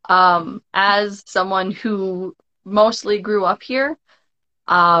agree. As someone who mostly grew up here,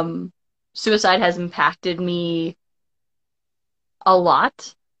 suicide has impacted me a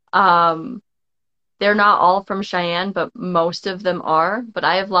lot. They're not all from Cheyenne, but most of them are. But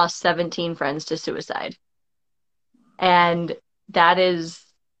I have lost 17 friends to suicide. And that is,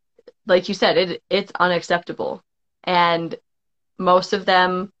 like you said, it's unacceptable. And most of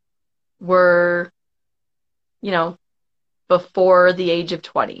them were, before the age of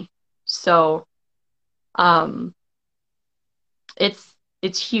 20. So,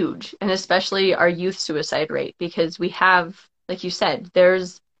 it's huge, and especially our youth suicide rate, because we have, like you said,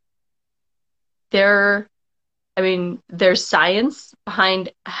 there's science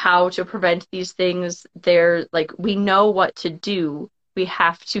behind how to prevent these things. We know what to do. We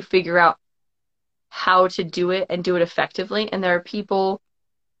have to figure out how to do it and do it effectively. And there are people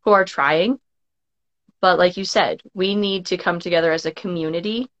who are trying, but like you said, we need to come together as a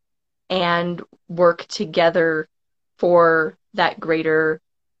community and work together for that greater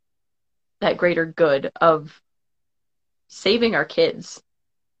good of saving our kids.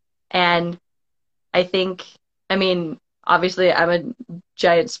 And obviously I'm a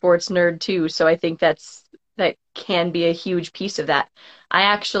giant sports nerd too, so I think that can be a huge piece of that. I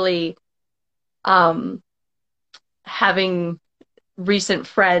actually, having recent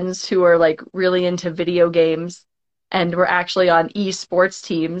friends who are like really into video games and were actually on esports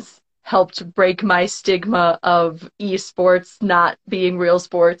teams helped break my stigma of esports not being real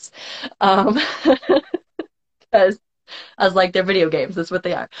sports. Because I was like, they're video games, that's what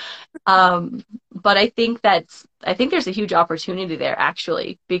they are. But I think there's a huge opportunity there,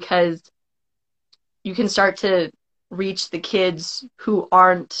 actually, because you can start to reach the kids who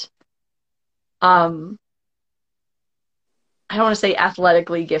aren't, I don't want to say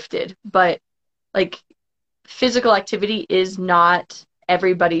athletically gifted, but like physical activity is not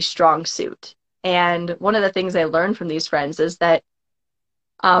everybody's strong suit. And one of the things I learned from these friends is that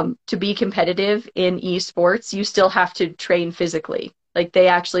to be competitive in esports, you still have to train physically. Like they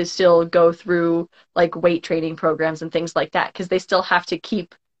actually still go through like weight training programs and things like that, because they still have to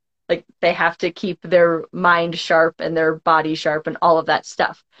keep their mind sharp and their body sharp and all of that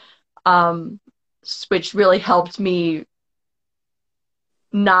stuff, which really helped me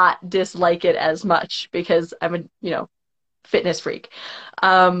not dislike it as much because I'm a, fitness freak.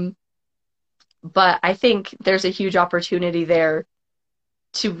 Um, but I think there's a huge opportunity there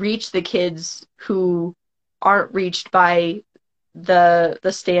to reach the kids who aren't reached by the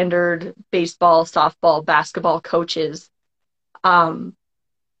standard baseball, softball, basketball coaches. Um,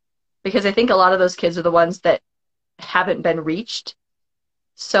 because I think a lot of those kids are the ones that haven't been reached.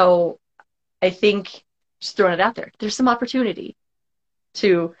 So I think just throwing it out there, there's some opportunity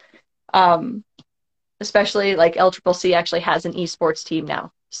to, um, especially like LCCC actually has an esports team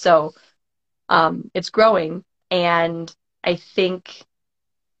now. So it's growing. And I think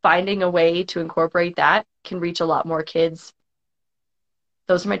finding a way to incorporate that can reach a lot more kids.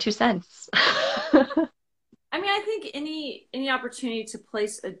 Those are my 2 cents. I mean, I think any opportunity to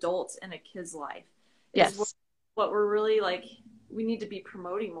place adults in a kid's life is Yes. what we're really like. We need to be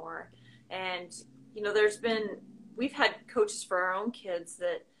promoting more. And we've had coaches for our own kids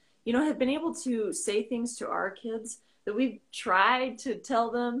that have been able to say things to our kids that we've tried to tell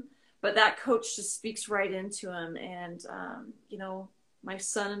them, but that coach just speaks right into them. And my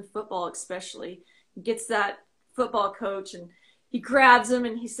son in football especially gets that football coach and he grabs him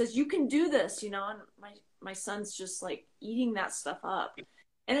and he says, "You can do this," and my son's just like eating that stuff up.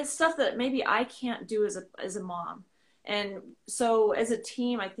 And it's stuff that maybe I can't do as a mom. And so as a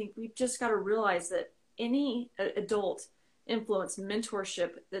team, I think we've just got to realize that any adult influence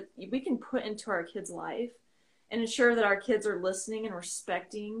mentorship that we can put into our kids' life and ensure that our kids are listening and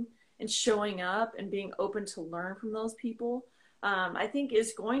respecting and showing up and being open to learn from those people, I think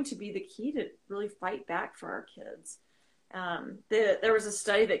is going to be the key to really fight back for our kids. There was a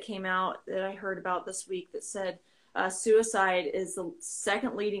study that came out that I heard about this week that said suicide is the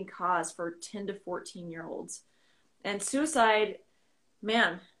second leading cause for 10 to 14-year-olds. And suicide,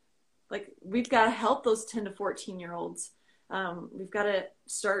 man, like we've got to help those 10 to 14-year-olds. We've got to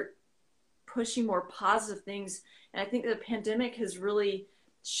start pushing more positive things. And I think the pandemic has really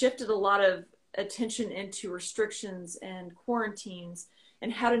shifted a lot of attention into restrictions and quarantines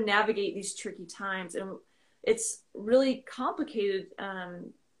and how to navigate these tricky times. And it's really complicated,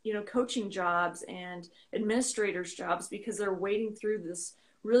 coaching jobs and administrators' jobs because they're wading through this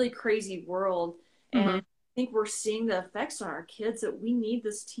really crazy world. And Mm-hmm. I think we're seeing the effects on our kids that we need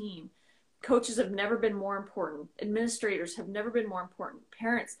this team. Coaches have never been more important. Administrators have never been more important.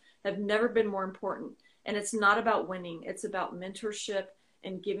 Parents have never been more important. And it's not about winning. It's about mentorship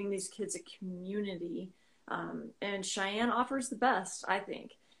and giving these kids a community. And Cheyenne offers the best, I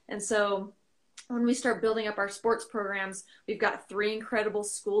think. And so when we start building up our sports programs, we've got 3 incredible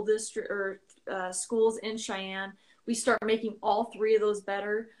schools in Cheyenne. We start making all 3 of those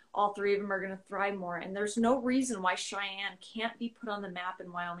better. All 3 of them are going to thrive more. And there's no reason why Cheyenne can't be put on the map in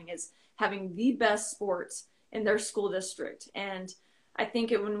Wyoming as having the best sports in their school district. And I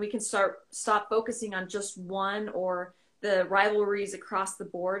think when we can stop focusing on just one or the rivalries across the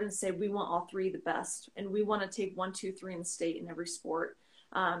board and say we want all 3 the best, and we want to take 1, 2, 3 in the state in every sport,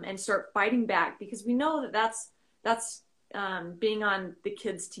 and start fighting back, because we know that's being on the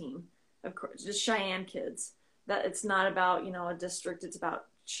kids team, of course, just Cheyenne kids. That it's not about a district; it's about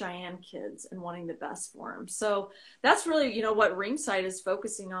Cheyenne kids and wanting the best for them. So that's really what Ringside is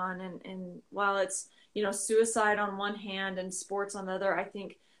focusing on. And while it's suicide on one hand and sports on the other, I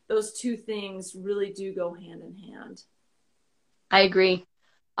think those 2 things really do go hand in hand. I agree.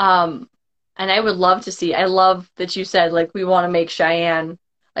 And I would love to see, I love that you said, like, we want to make Cheyenne,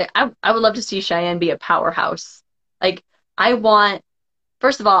 like, I would love to see Cheyenne be a powerhouse. Like, I want,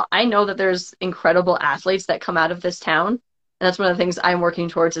 first of all, I know that there's incredible athletes that come out of this town. And that's one of the things I'm working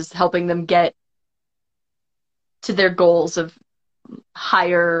towards is helping them get to their goals of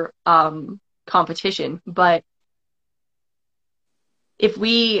higher competition. But if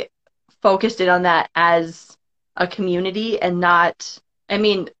we focused it on that as a community and not, I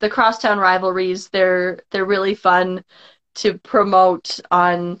mean, the crosstown rivalries, they're really fun to promote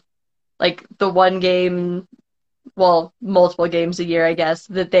on like the one game, well, multiple games a year, I guess,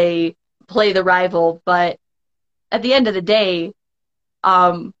 that they play the rival. But at the end of the day,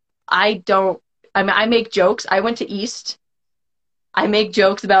 um, I don't, I mean, I make jokes. I went to East. I make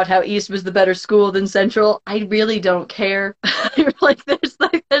jokes about how East was the better school than Central. I really don't care.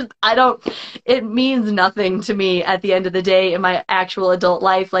 I don't, it means nothing to me at the end of the day in my actual adult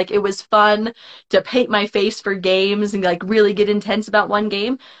life. Like, it was fun to paint my face for games and like really get intense about one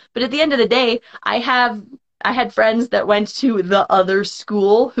game. But at the end of the day, I had friends that went to the other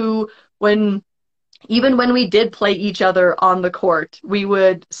school who, when even when we did play each other on the court, we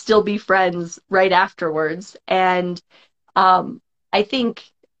would still be friends right afterwards. And um, I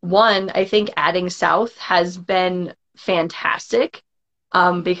think, I think adding South has been fantastic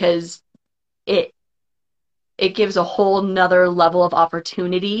because it it gives a whole nother level of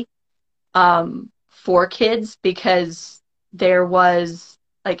opportunity for kids because there was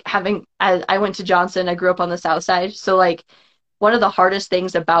like I went to Johnson, I grew up on the South Side, so like one of the hardest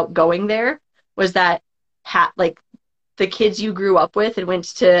things about going there was that like the kids you grew up with and went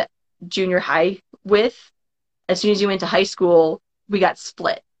to junior high with, as soon as you went to high school, we got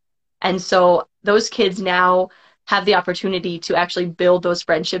split. And so those kids now have the opportunity to actually build those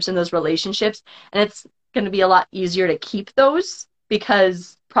friendships and those relationships. And it's going to be a lot easier to keep those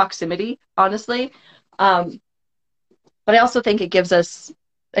because proximity, honestly. Um, but I also think it gives us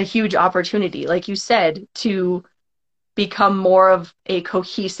a huge opportunity, like you said, to become more of a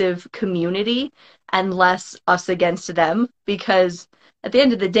cohesive community and less us against them. Because at the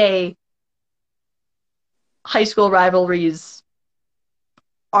end of the day, high school rivalries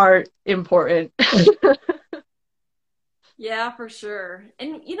are important. Yeah, for sure.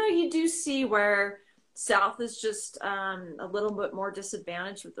 And you do see where South is just a little bit more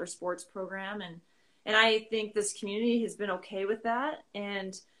disadvantaged with their sports program, and I think this community has been okay with that.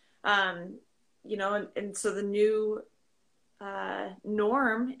 And um, and so the new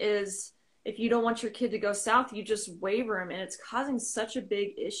norm is if you don't want your kid to go south, you just waiver them, and it's causing such a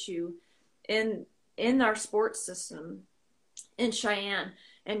big issue in our sports system in Cheyenne,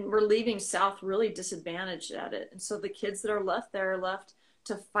 and we're leaving South really disadvantaged at it. And so the kids that are left there are left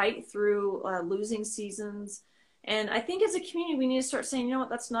to fight through losing seasons. And I think as a community, we need to start saying, you know what,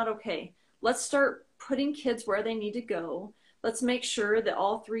 that's not okay. Let's start putting kids where they need to go. Let's make sure that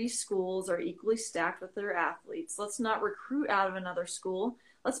all three schools are equally stacked with their athletes. Let's not recruit out of another school.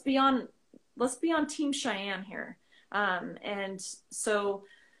 Let's be on Team Cheyenne here. And so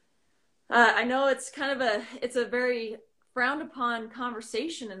I know it's a very frowned upon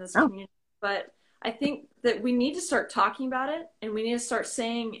conversation in this Oh, community, but I think that we need to start talking about it, and we need to start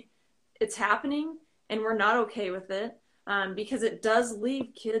saying it's happening and we're not okay with it, because it does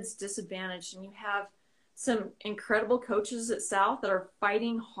leave kids disadvantaged. And you have some incredible coaches at South that are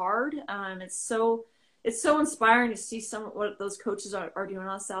fighting hard. It's so inspiring to see what those coaches are doing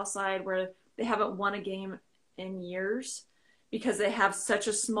on the South Side, where they haven't won a game in years because they have such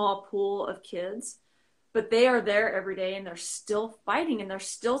a small pool of kids, but they are there every day and they're still fighting, and they're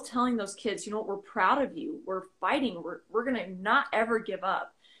still telling those kids, you know what, we're proud of you. We're fighting. We're going to not ever give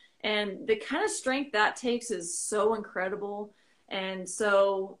up. And the kind of strength that takes is so incredible. And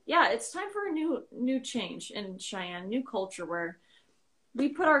so, yeah, it's time for a new change in Cheyenne, new culture where we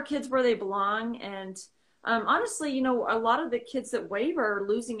put our kids where they belong. And honestly, a lot of the kids that waive are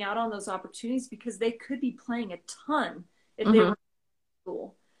losing out on those opportunities because they could be playing a ton if they were mm-hmm. in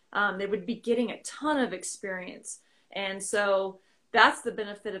school. They would be getting a ton of experience. And so that's the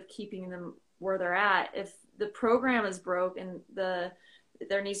benefit of keeping them where they're at. If the program is broke and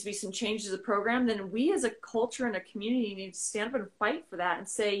there needs to be some changes to the program, then we as a culture and a community need to stand up and fight for that and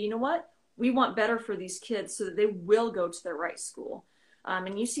say, you know what, we want better for these kids so that they will go to the right school.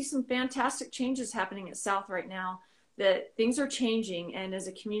 And you see some fantastic changes happening at South right now, that things are changing. And as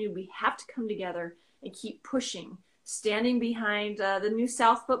a community, we have to come together and keep pushing, standing behind the new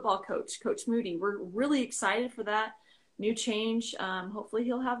South football coach, Coach Moody. We're really excited for that new change. Hopefully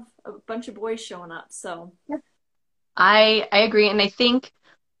he'll have a bunch of boys showing up. So I agree, and I think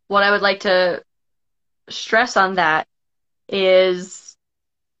what I would like to stress on that is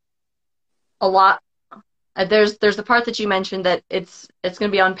a lot. There's the part that you mentioned that it's going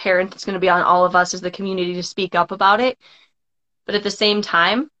to be on parents, it's going to be on all of us as the community to speak up about it. But at the same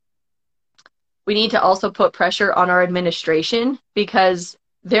time, we need to also put pressure on our administration because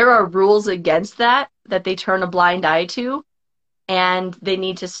there are rules against that they turn a blind eye to, and they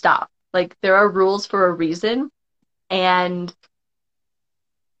need to stop. Like there are rules for a reason, and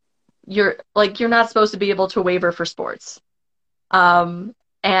you're not supposed to be able to waiver for sports. And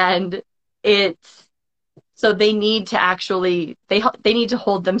it's so they need to actually they need to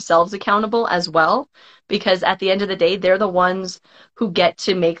hold themselves accountable as well, because at the end of the day they're the ones who get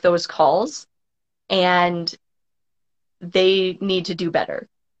to make those calls, and they need to do better.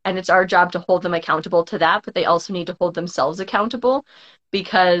 And it's our job to hold them accountable to that, but they also need to hold themselves accountable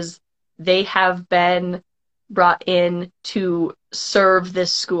because they have been brought in to serve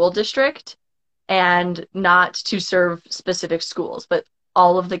this school district and not to serve specific schools, but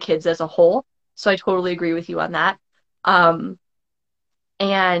all of the kids as a whole. So I totally agree with you on that. Um,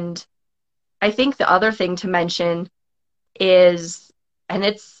 and I think the other thing to mention is,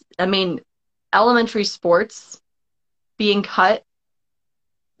 and I mean, elementary sports being cut,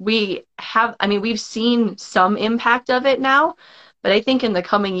 we've seen some impact of it now, but I think in the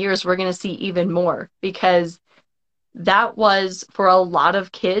coming years we're going to see even more because that was, for a lot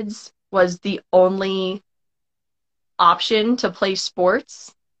of kids, was the only option to play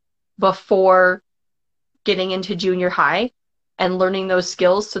sports before getting into junior high and learning those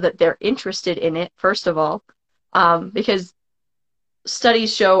skills so that they're interested in it, first of all. Because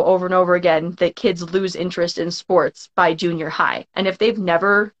studies show over and over again that kids lose interest in sports by junior high. And if they've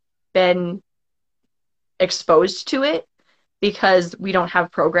never been exposed to it because we don't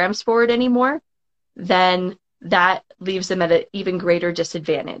have programs for it anymore, then that leaves them at an even greater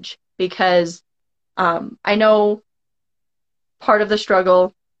disadvantage. Because I know part of the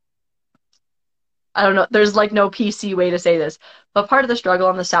struggle, I don't know, there's like no PC way to say this, but part of the struggle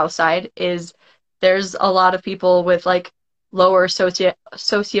on the South Side is there's a lot of people with like lower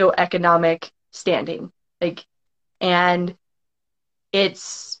socioeconomic standing. Like, and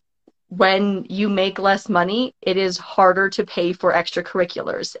it's when you make less money, it is harder to pay for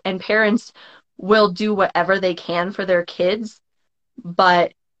extracurriculars. And parents will do whatever they can for their kids,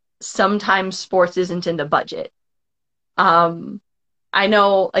 but sometimes sports isn't in the budget. Um, I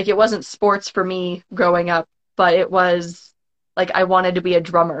know, like, it wasn't sports for me growing up, but it was like I wanted to be a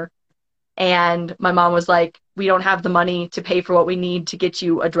drummer. And my mom was like, we don't have the money to pay for what we need to get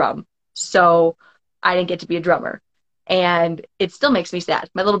you a drum. So I didn't get to be a drummer. And it still makes me sad.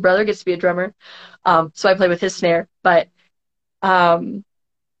 My little brother gets to be a drummer. So I play with his snare. But um,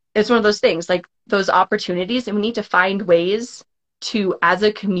 it's one of those things, like those opportunities, and we need to find ways to, as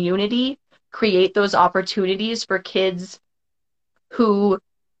a community, create those opportunities for kids who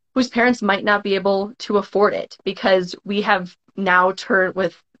whose parents might not be able to afford it, because we have now turned,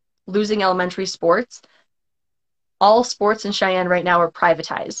 with losing elementary sports, all sports in Cheyenne right now are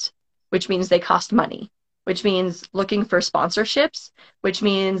privatized, which means they cost money, which means looking for sponsorships, which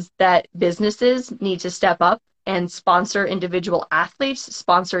means that businesses need to step up and sponsor individual athletes,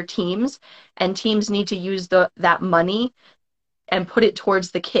 sponsor teams, and teams need to use that money and put it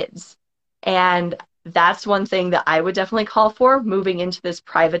towards the kids. And that's one thing that I would definitely call for moving into this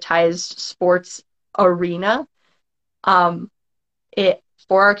privatized sports arena. Um, it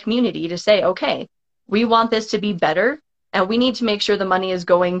for our community to say, okay, we want this to be better, and we need to make sure the money is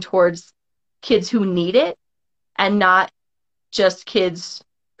going towards kids who need it and not just kids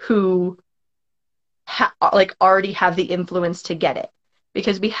who like already have the influence to get it.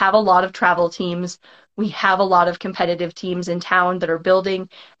 Because we have a lot of travel teams, we have a lot of competitive teams in town that are building,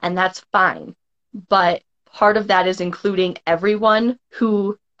 and that's fine. But part of that is including everyone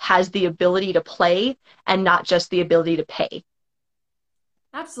who has the ability to play and not just the ability to pay.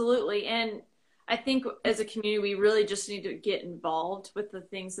 Absolutely. And I think as a community, we really just need to get involved with the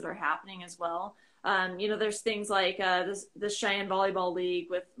things that are happening as well. There's things like the Cheyenne Volleyball League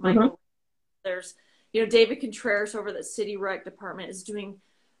with Mm-hmm. Michael. There's, David Contreras over the City Rec Department is doing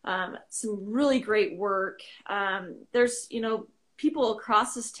some really great work. There's, people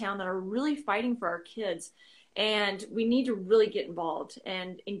across this town that are really fighting for our kids. And we need to really get involved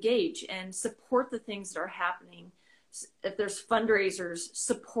and engage and support the things that are happening. If there's fundraisers,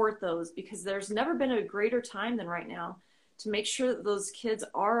 support those, because there's never been a greater time than right now to make sure that those kids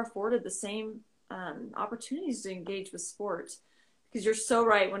are afforded the same opportunities to engage with sports. Because you're so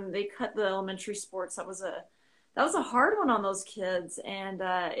right, when they cut the elementary sports, that was a hard one on those kids. And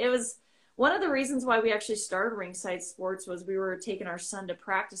it was one of the reasons why we actually started Ringside Sports. Was we were taking our son to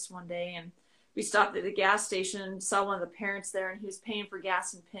practice one day, and we stopped at the gas station and saw one of the parents there, and he was paying for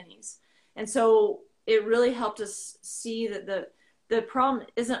gas and pennies. And so it really helped us see that the problem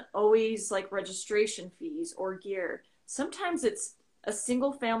isn't always like registration fees or gear. Sometimes it's a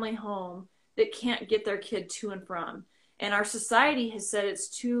single family home that can't get their kid to and from. And our society has said it's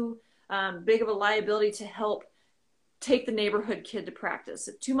too big of a liability to help take the neighborhood kid to practice.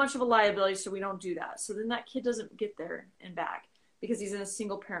 It's too much of a liability, so we don't do that. So then that kid doesn't get there and back because he's in a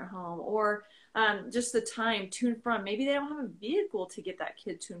single parent home. Or just the time to and from. Maybe they don't have a vehicle to get that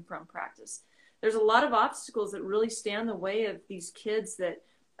kid to and from practice. There's a lot of obstacles that really stand in the way of these kids, that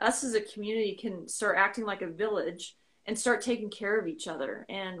us as a community can start acting like a village and start taking care of each other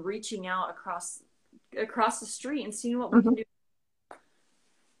and reaching out across the street and seeing what we Mm-hmm. can do.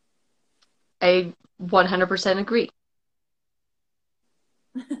 I 100% agree.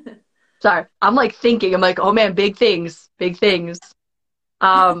 Sorry, I'm like thinking, I'm like, oh man, big things, big things.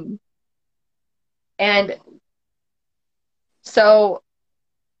 Um, and so,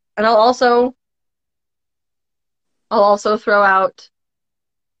 and I'll also throw out,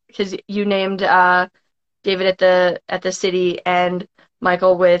 because you named David at the city and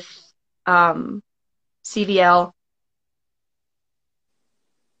Michael with um, CVL.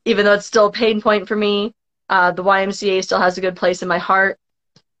 Even though it's still a pain point for me, the YMCA still has a good place in my heart.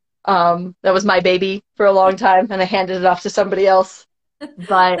 That was my baby for a long time, and I handed it off to somebody else.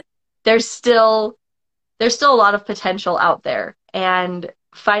 But there's still a lot of potential out there, and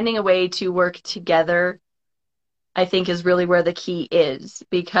finding a way to work together, I think, is really where the key is,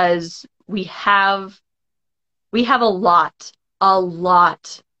 because we have a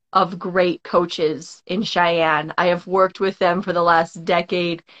lot of great coaches in Cheyenne. I have worked with them for the last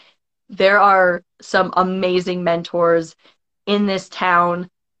decade. There are some amazing mentors in this town,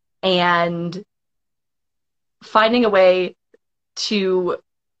 and finding a way to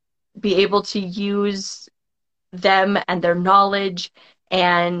be able to use them and their knowledge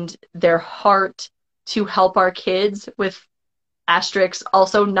and their heart to help our kids with asterisks,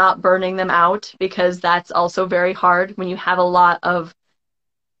 also not burning them out, because that's also very hard when you have a lot of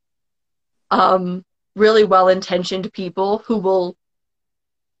really well-intentioned people who will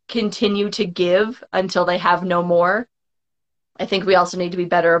continue to give until they have no more. I think we also need to be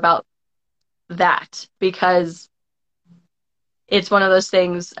better about that, because it's one of those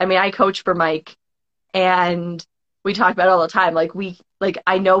things. I mean, I coach for Mike, and we talk about it all the time.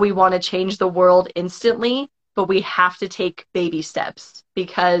 I know we want to change the world instantly, but we have to take baby steps,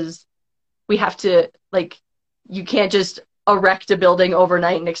 because we have to, you can't just erect a building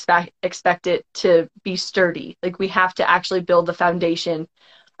overnight and expect it to be sturdy. Like, we have to actually build the foundation.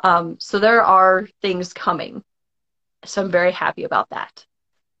 So there are things coming. So I'm very happy about that.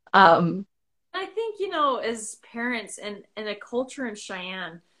 I think, as parents and a culture in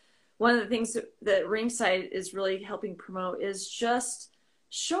Cheyenne, one of the things that Ringside is really helping promote is just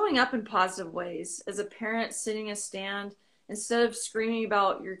showing up in positive ways. As a parent sitting a stand, instead of screaming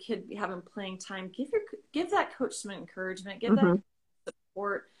about your kid having playing time, give that coach some encouragement, give that Mhm.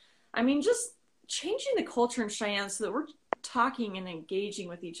 support. I mean, just changing the culture in Cheyenne so that we're talking and engaging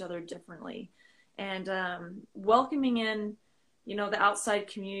with each other differently, and welcoming in, the outside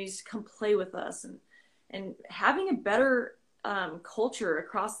communities to come play with us, and having a better culture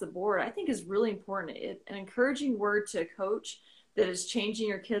across the board, I think, is really important. An encouraging word to a coach that is changing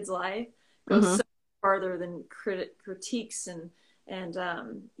your kid's life goes Mhm. so farther than critiques and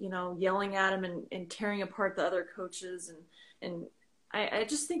yelling at them and tearing apart the other coaches, and I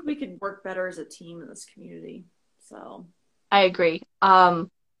just think we could work better as a team in this community. So I agree. One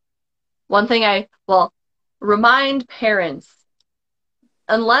thing remind parents,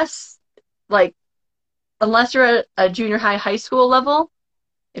 unless like unless you're at a junior high school level,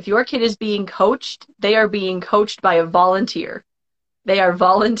 if your kid is being coached, they are being coached by a volunteer. They are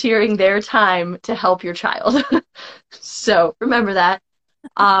volunteering their time to help your child. So remember that.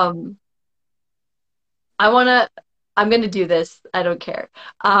 Um, I'm gonna do this. I don't care.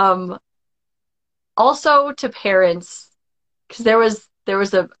 Um, Also to parents, because there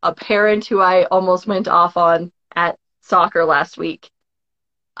was a parent who I almost went off on at soccer last week.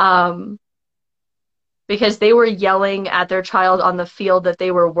 Um, because they were yelling at their child on the field that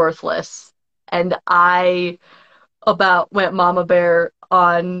they were worthless. And I about went mama bear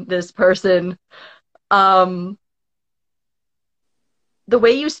on this person. Um, the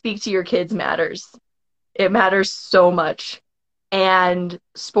way you speak to your kids matters. It matters so much. And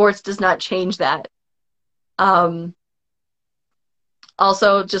sports does not change that. Um,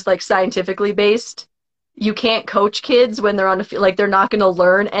 Also, just like scientifically based, you can't coach kids when they're on the field. Like, they're not going to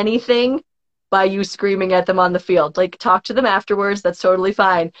learn anything by you screaming at them on the field. Like, talk to them afterwards. That's totally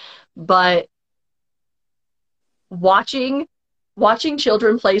fine. But watching watching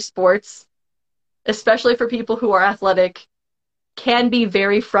children play sports, especially for people who are athletic, can be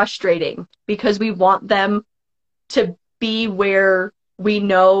very frustrating, because we want them to be where we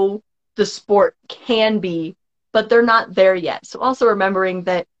know the sport can be, but they're not there yet. So also remembering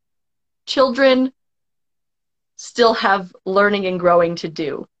that children still have learning and growing to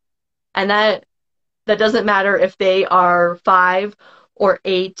do. And that doesn't matter if they are 5 or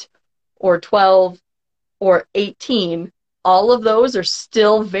 8 or 12 or 18. All of those are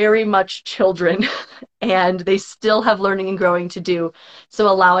still very much children, and they still have learning and growing to do. So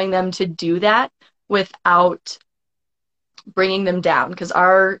allowing them to do that without bringing them down, because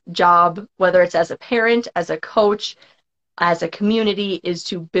our job, whether it's as a parent, as a coach, as a community, is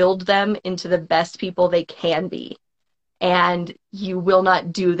to build them into the best people they can be. And you will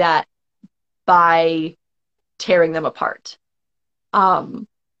not do that by tearing them apart. Um,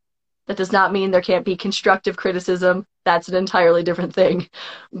 that does not mean there can't be constructive criticism. That's an entirely different thing.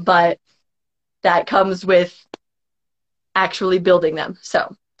 But that comes with actually building them.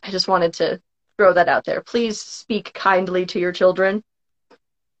 So I just wanted to throw that out there. Please speak kindly to your children.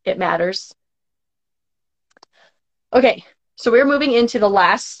 It matters. Okay, so we're moving into the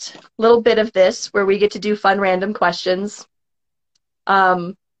last little bit of this where we get to do fun random questions.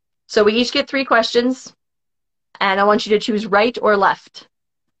 Um, So we each get 3 questions, and I want you to choose right or left.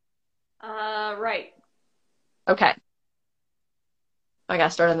 Right. Okay. I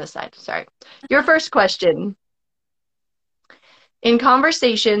gotta start on this side. Sorry. Your first question. In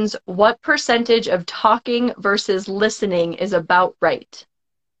conversations, what percentage of talking versus listening is about right?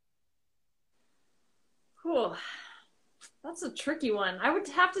 Cool. That's a tricky one. I would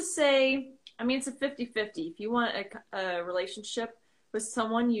have to say, I mean, it's a 50-50. If you want a relationship with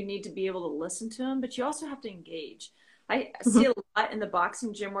someone, you need to be able to listen to them, but you also have to engage. I see a lot in the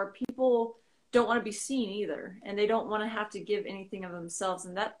boxing gym where people don't want to be seen either, and they don't want to have to give anything of themselves,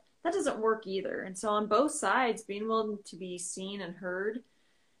 and that doesn't work either. And so on both sides, being willing to be seen and heard,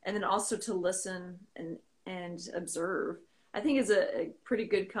 and then also to listen and observe, I think is a pretty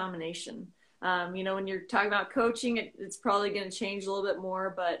good combination. When you're talking about coaching, it's probably going to change a little bit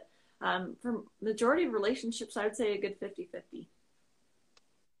more, but for majority of relationships, I would say a good 50-50.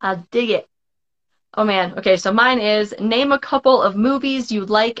 I dig it. Oh man. Okay, so mine is name a couple of movies you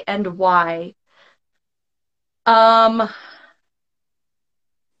like and why. Um,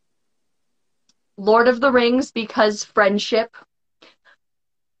 Lord of the Rings because friendship.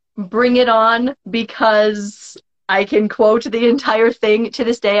 Bring It On because I can quote the entire thing to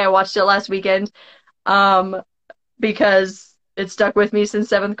this day. I watched it last weekend. Um, because it stuck with me since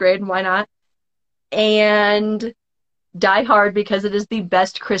 7th grade, and why not? And Die Hard because it is the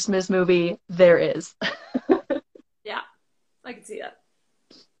best Christmas movie there is. Yeah, I can see that.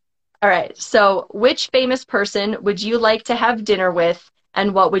 All right, so which famous person would you like to have dinner with,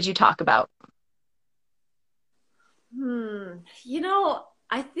 and what would you talk about?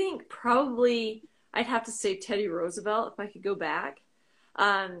 I think probably I'd have to say Teddy Roosevelt if I could go back.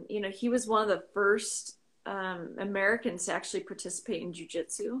 He was one of the first Americans to actually participate in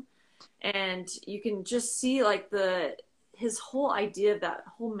jujitsu, and you can just see like the his whole idea of that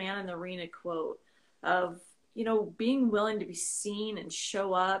whole man in the arena quote of being willing to be seen and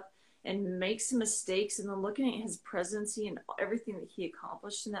show up and make some mistakes, and then looking at his presidency and everything that he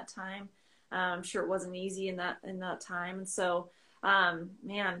accomplished in that time. I'm sure it wasn't easy in that time, and so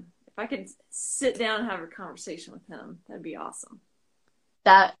man, if I could sit down and have a conversation with him, that'd be awesome.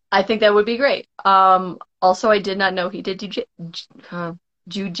 That I think that would be great. Also, I did not know he did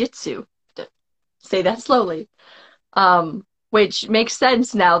jujitsu. Say that slowly. Which makes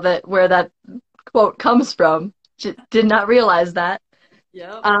sense now that where that quote comes from. Did not realize that.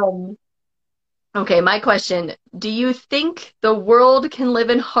 Yep. Um, okay, my question. Do you think the world can live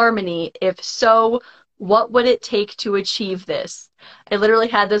in harmony? If so, what would it take to achieve this? I literally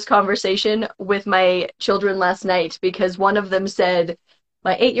had this conversation with my children last night because one of them said,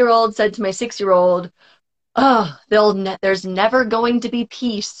 my 8-year-old said to my 6-year-old, oh, there's never going to be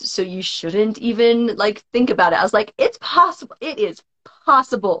peace, so you shouldn't even like think about it. I was like, it's possible. It is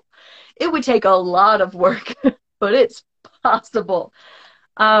possible. It would take a lot of work, but it's possible.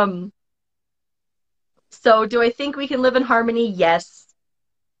 Um, so do I think we can live in harmony? Yes.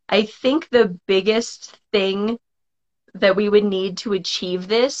 I think the biggest thing that we would need to achieve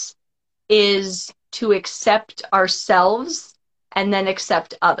this is to accept ourselves and then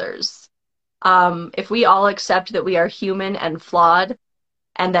accept others. If we all accept that we are human and flawed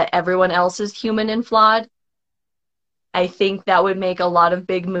and that everyone else is human and flawed, I think that would make a lot of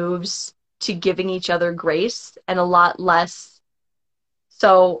big moves to giving each other grace and a lot less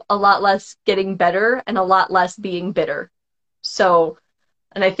getting better and a lot less being bitter. So,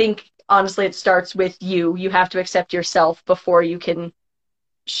 and I think honestly it starts with you. You have to accept yourself before you can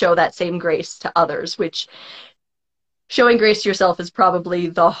show that same grace to others, which showing grace to yourself is probably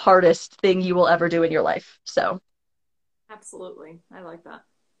the hardest thing you will ever do in your life. So, Absolutely. I like that.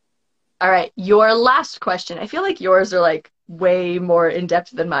 all right, your last question. I feel like yours are like way more in depth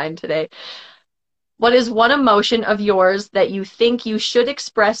than mine today. What is one emotion of yours that you think you should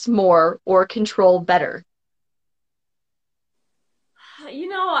express more or control better?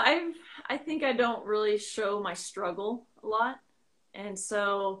 I think I don't really show my struggle a lot. And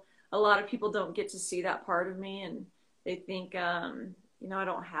so a lot of people don't get to see that part of me, and they think I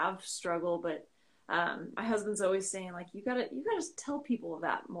don't have struggle, but my husband's always saying like you gotta tell people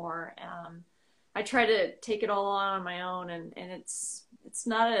that more. I try to take it all on my own, and it's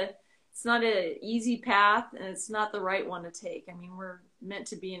not a easy path, and it's not the right one to take. I mean, we're meant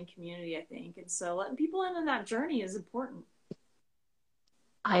to be in community, I think, and so letting people in on that journey is important.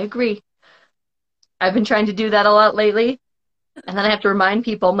 I agree. I've been trying to do that a lot lately. And then I have to remind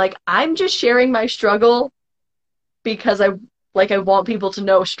people, I'm like, I'm just sharing my struggle because I want people to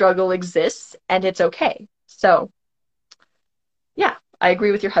know struggle exists and it's okay. So, yeah, I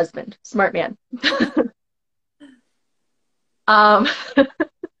agree with your husband. Smart man. Um,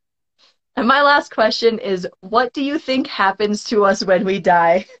 And my last question is, what do you think happens to us when we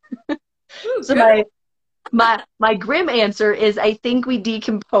die? Ooh, So good. my grim answer is I think we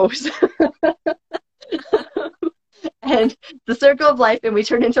decompose and the circle of life and we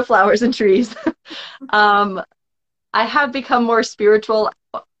turn into flowers and trees. Um, I have become more spiritual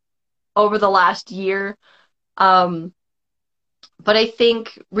over the last year. Um, but I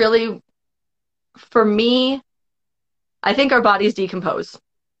think really for me, I think our bodies decompose.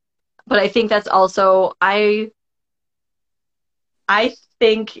 But I think that's also I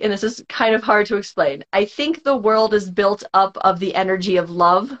think, and this is kind of hard to explain, I think the world is built up of the energy of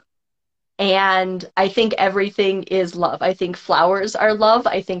love. And I think everything is love. I think flowers are love.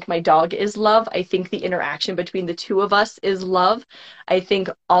 I think my dog is love. I think the interaction between the two of us is love. I think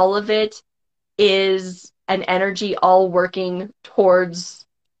all of it is an energy all working towards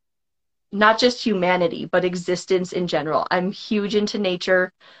not just humanity, but existence in general. I'm huge into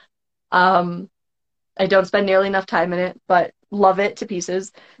nature. Um, I don't spend nearly enough time in it, but love it to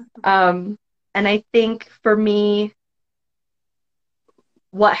pieces. And I think for me,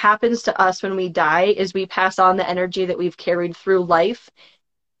 what happens to us when we die is we pass on the energy that we've carried through life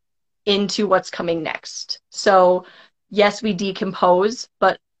into what's coming next. So, yes, we decompose,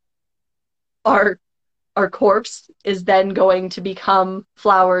 but our our corpse is then going to become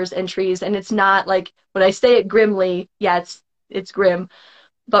flowers and trees. And it's not like when I say it grimly, yeah, it's grim,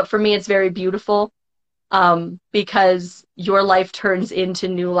 but for me it's very beautiful, because your life turns into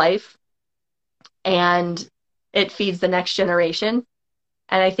new life and it feeds the next generation.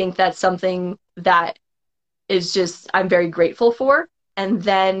 And I think that's something that is just I'm very grateful for. And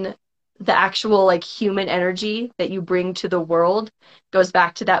then the actual like human energy that you bring to the world goes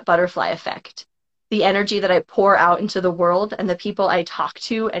back to that butterfly effect. The energy that I pour out into the world and the people I talk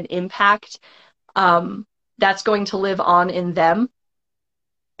to and impact, that's going to live on in them.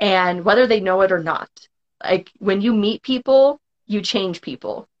 And whether they know it or not, like when you meet people, you change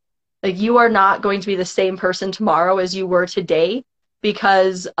people. Like you are not going to be the same person tomorrow as you were today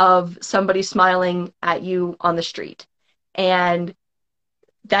because of somebody smiling at you on the street. And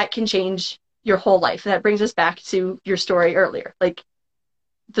that can change your whole life. That brings us back to your story earlier. Like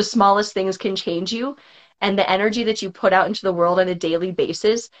the smallest things can change you. And the energy that you put out into the world on a daily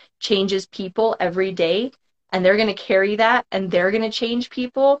basis changes people every day. And they're going to carry that and they're going to change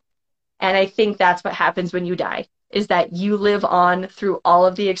people. And I think that's what happens when you die, is that you live on through all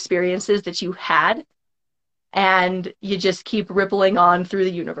of the experiences that you had and you just keep rippling on through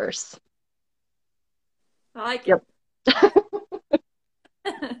the universe. I like Yep. it.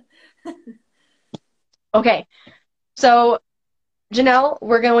 Okay. So, Janelle,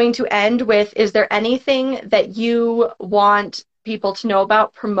 we're going to end with, is there anything that you want people to know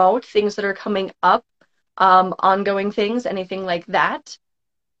about, promote, things that are coming up, ongoing things, anything like that?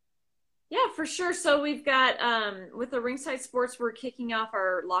 Yeah, for sure. So we've got with the Ringside Sports, we're kicking off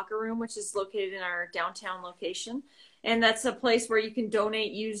our locker room, which is located in our downtown location. And that's a place where you can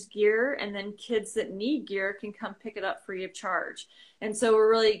donate used gear, and then kids that need gear can come pick it up free of charge. And so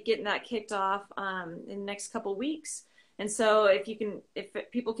we're really getting that kicked off in the next couple weeks. And so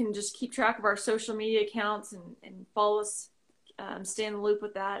if people can just keep track of our social media accounts and follow us, stay in the loop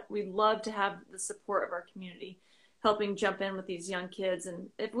with that, we'd love to have the support of our community helping jump in with these young kids. And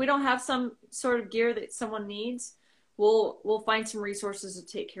if we don't have some sort of gear that someone needs, we'll find some resources to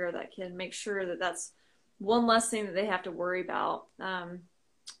take care of that kid and make sure that that's one less thing that they have to worry about.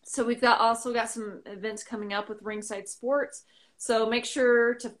 So we've also got some events coming up with Ringside Sports. So make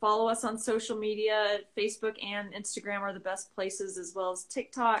sure to follow us on social media. Facebook and Instagram are the best places, as well as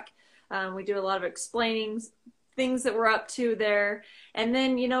TikTok. We do a lot of explaining things that we're up to there. And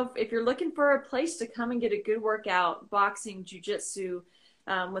then, if you're looking for a place to come and get a good workout, boxing, jujitsu,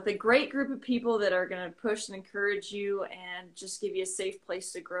 with a great group of people that are going to push and encourage you and just give you a safe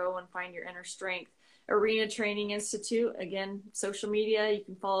place to grow and find your inner strength. Arena Training Institute, again, social media, you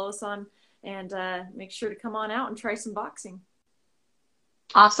can follow us on, and make sure to come on out and try some boxing.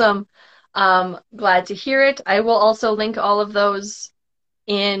 Awesome. Glad to hear it. I will also link all of those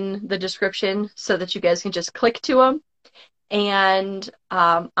in the description so that you guys can just click to them. And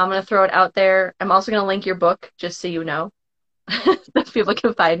I'm going to throw it out there. I'm also going to link your book just so you know that people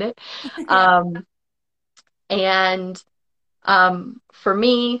can find it. Yeah. And for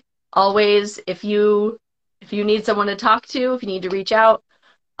me, always, if you need someone to talk to, if you need to reach out,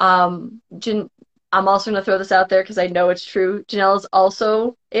 I'm also going to throw this out there because I know it's true. Janelle is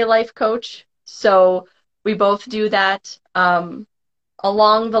also a life coach. So we both do that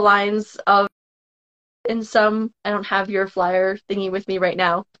along the lines of, in some, I don't have your flyer thingy with me right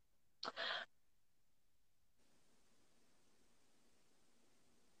now.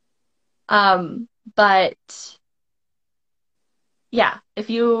 But yeah, if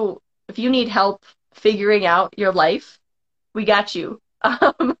you need help figuring out your life, we got you.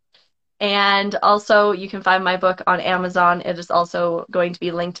 And also, you can find my book on Amazon. It is also going to be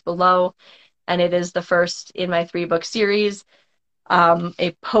linked below, and it is the first in my 3-book series,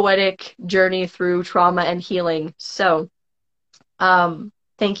 a poetic journey through trauma and healing. So,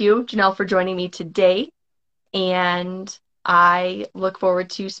 thank you, Janelle, for joining me today, and I look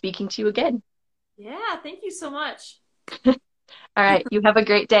forward to speaking to you again. Yeah, thank you so much. All right, you have a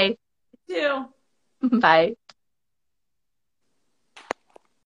great day. You too. Bye.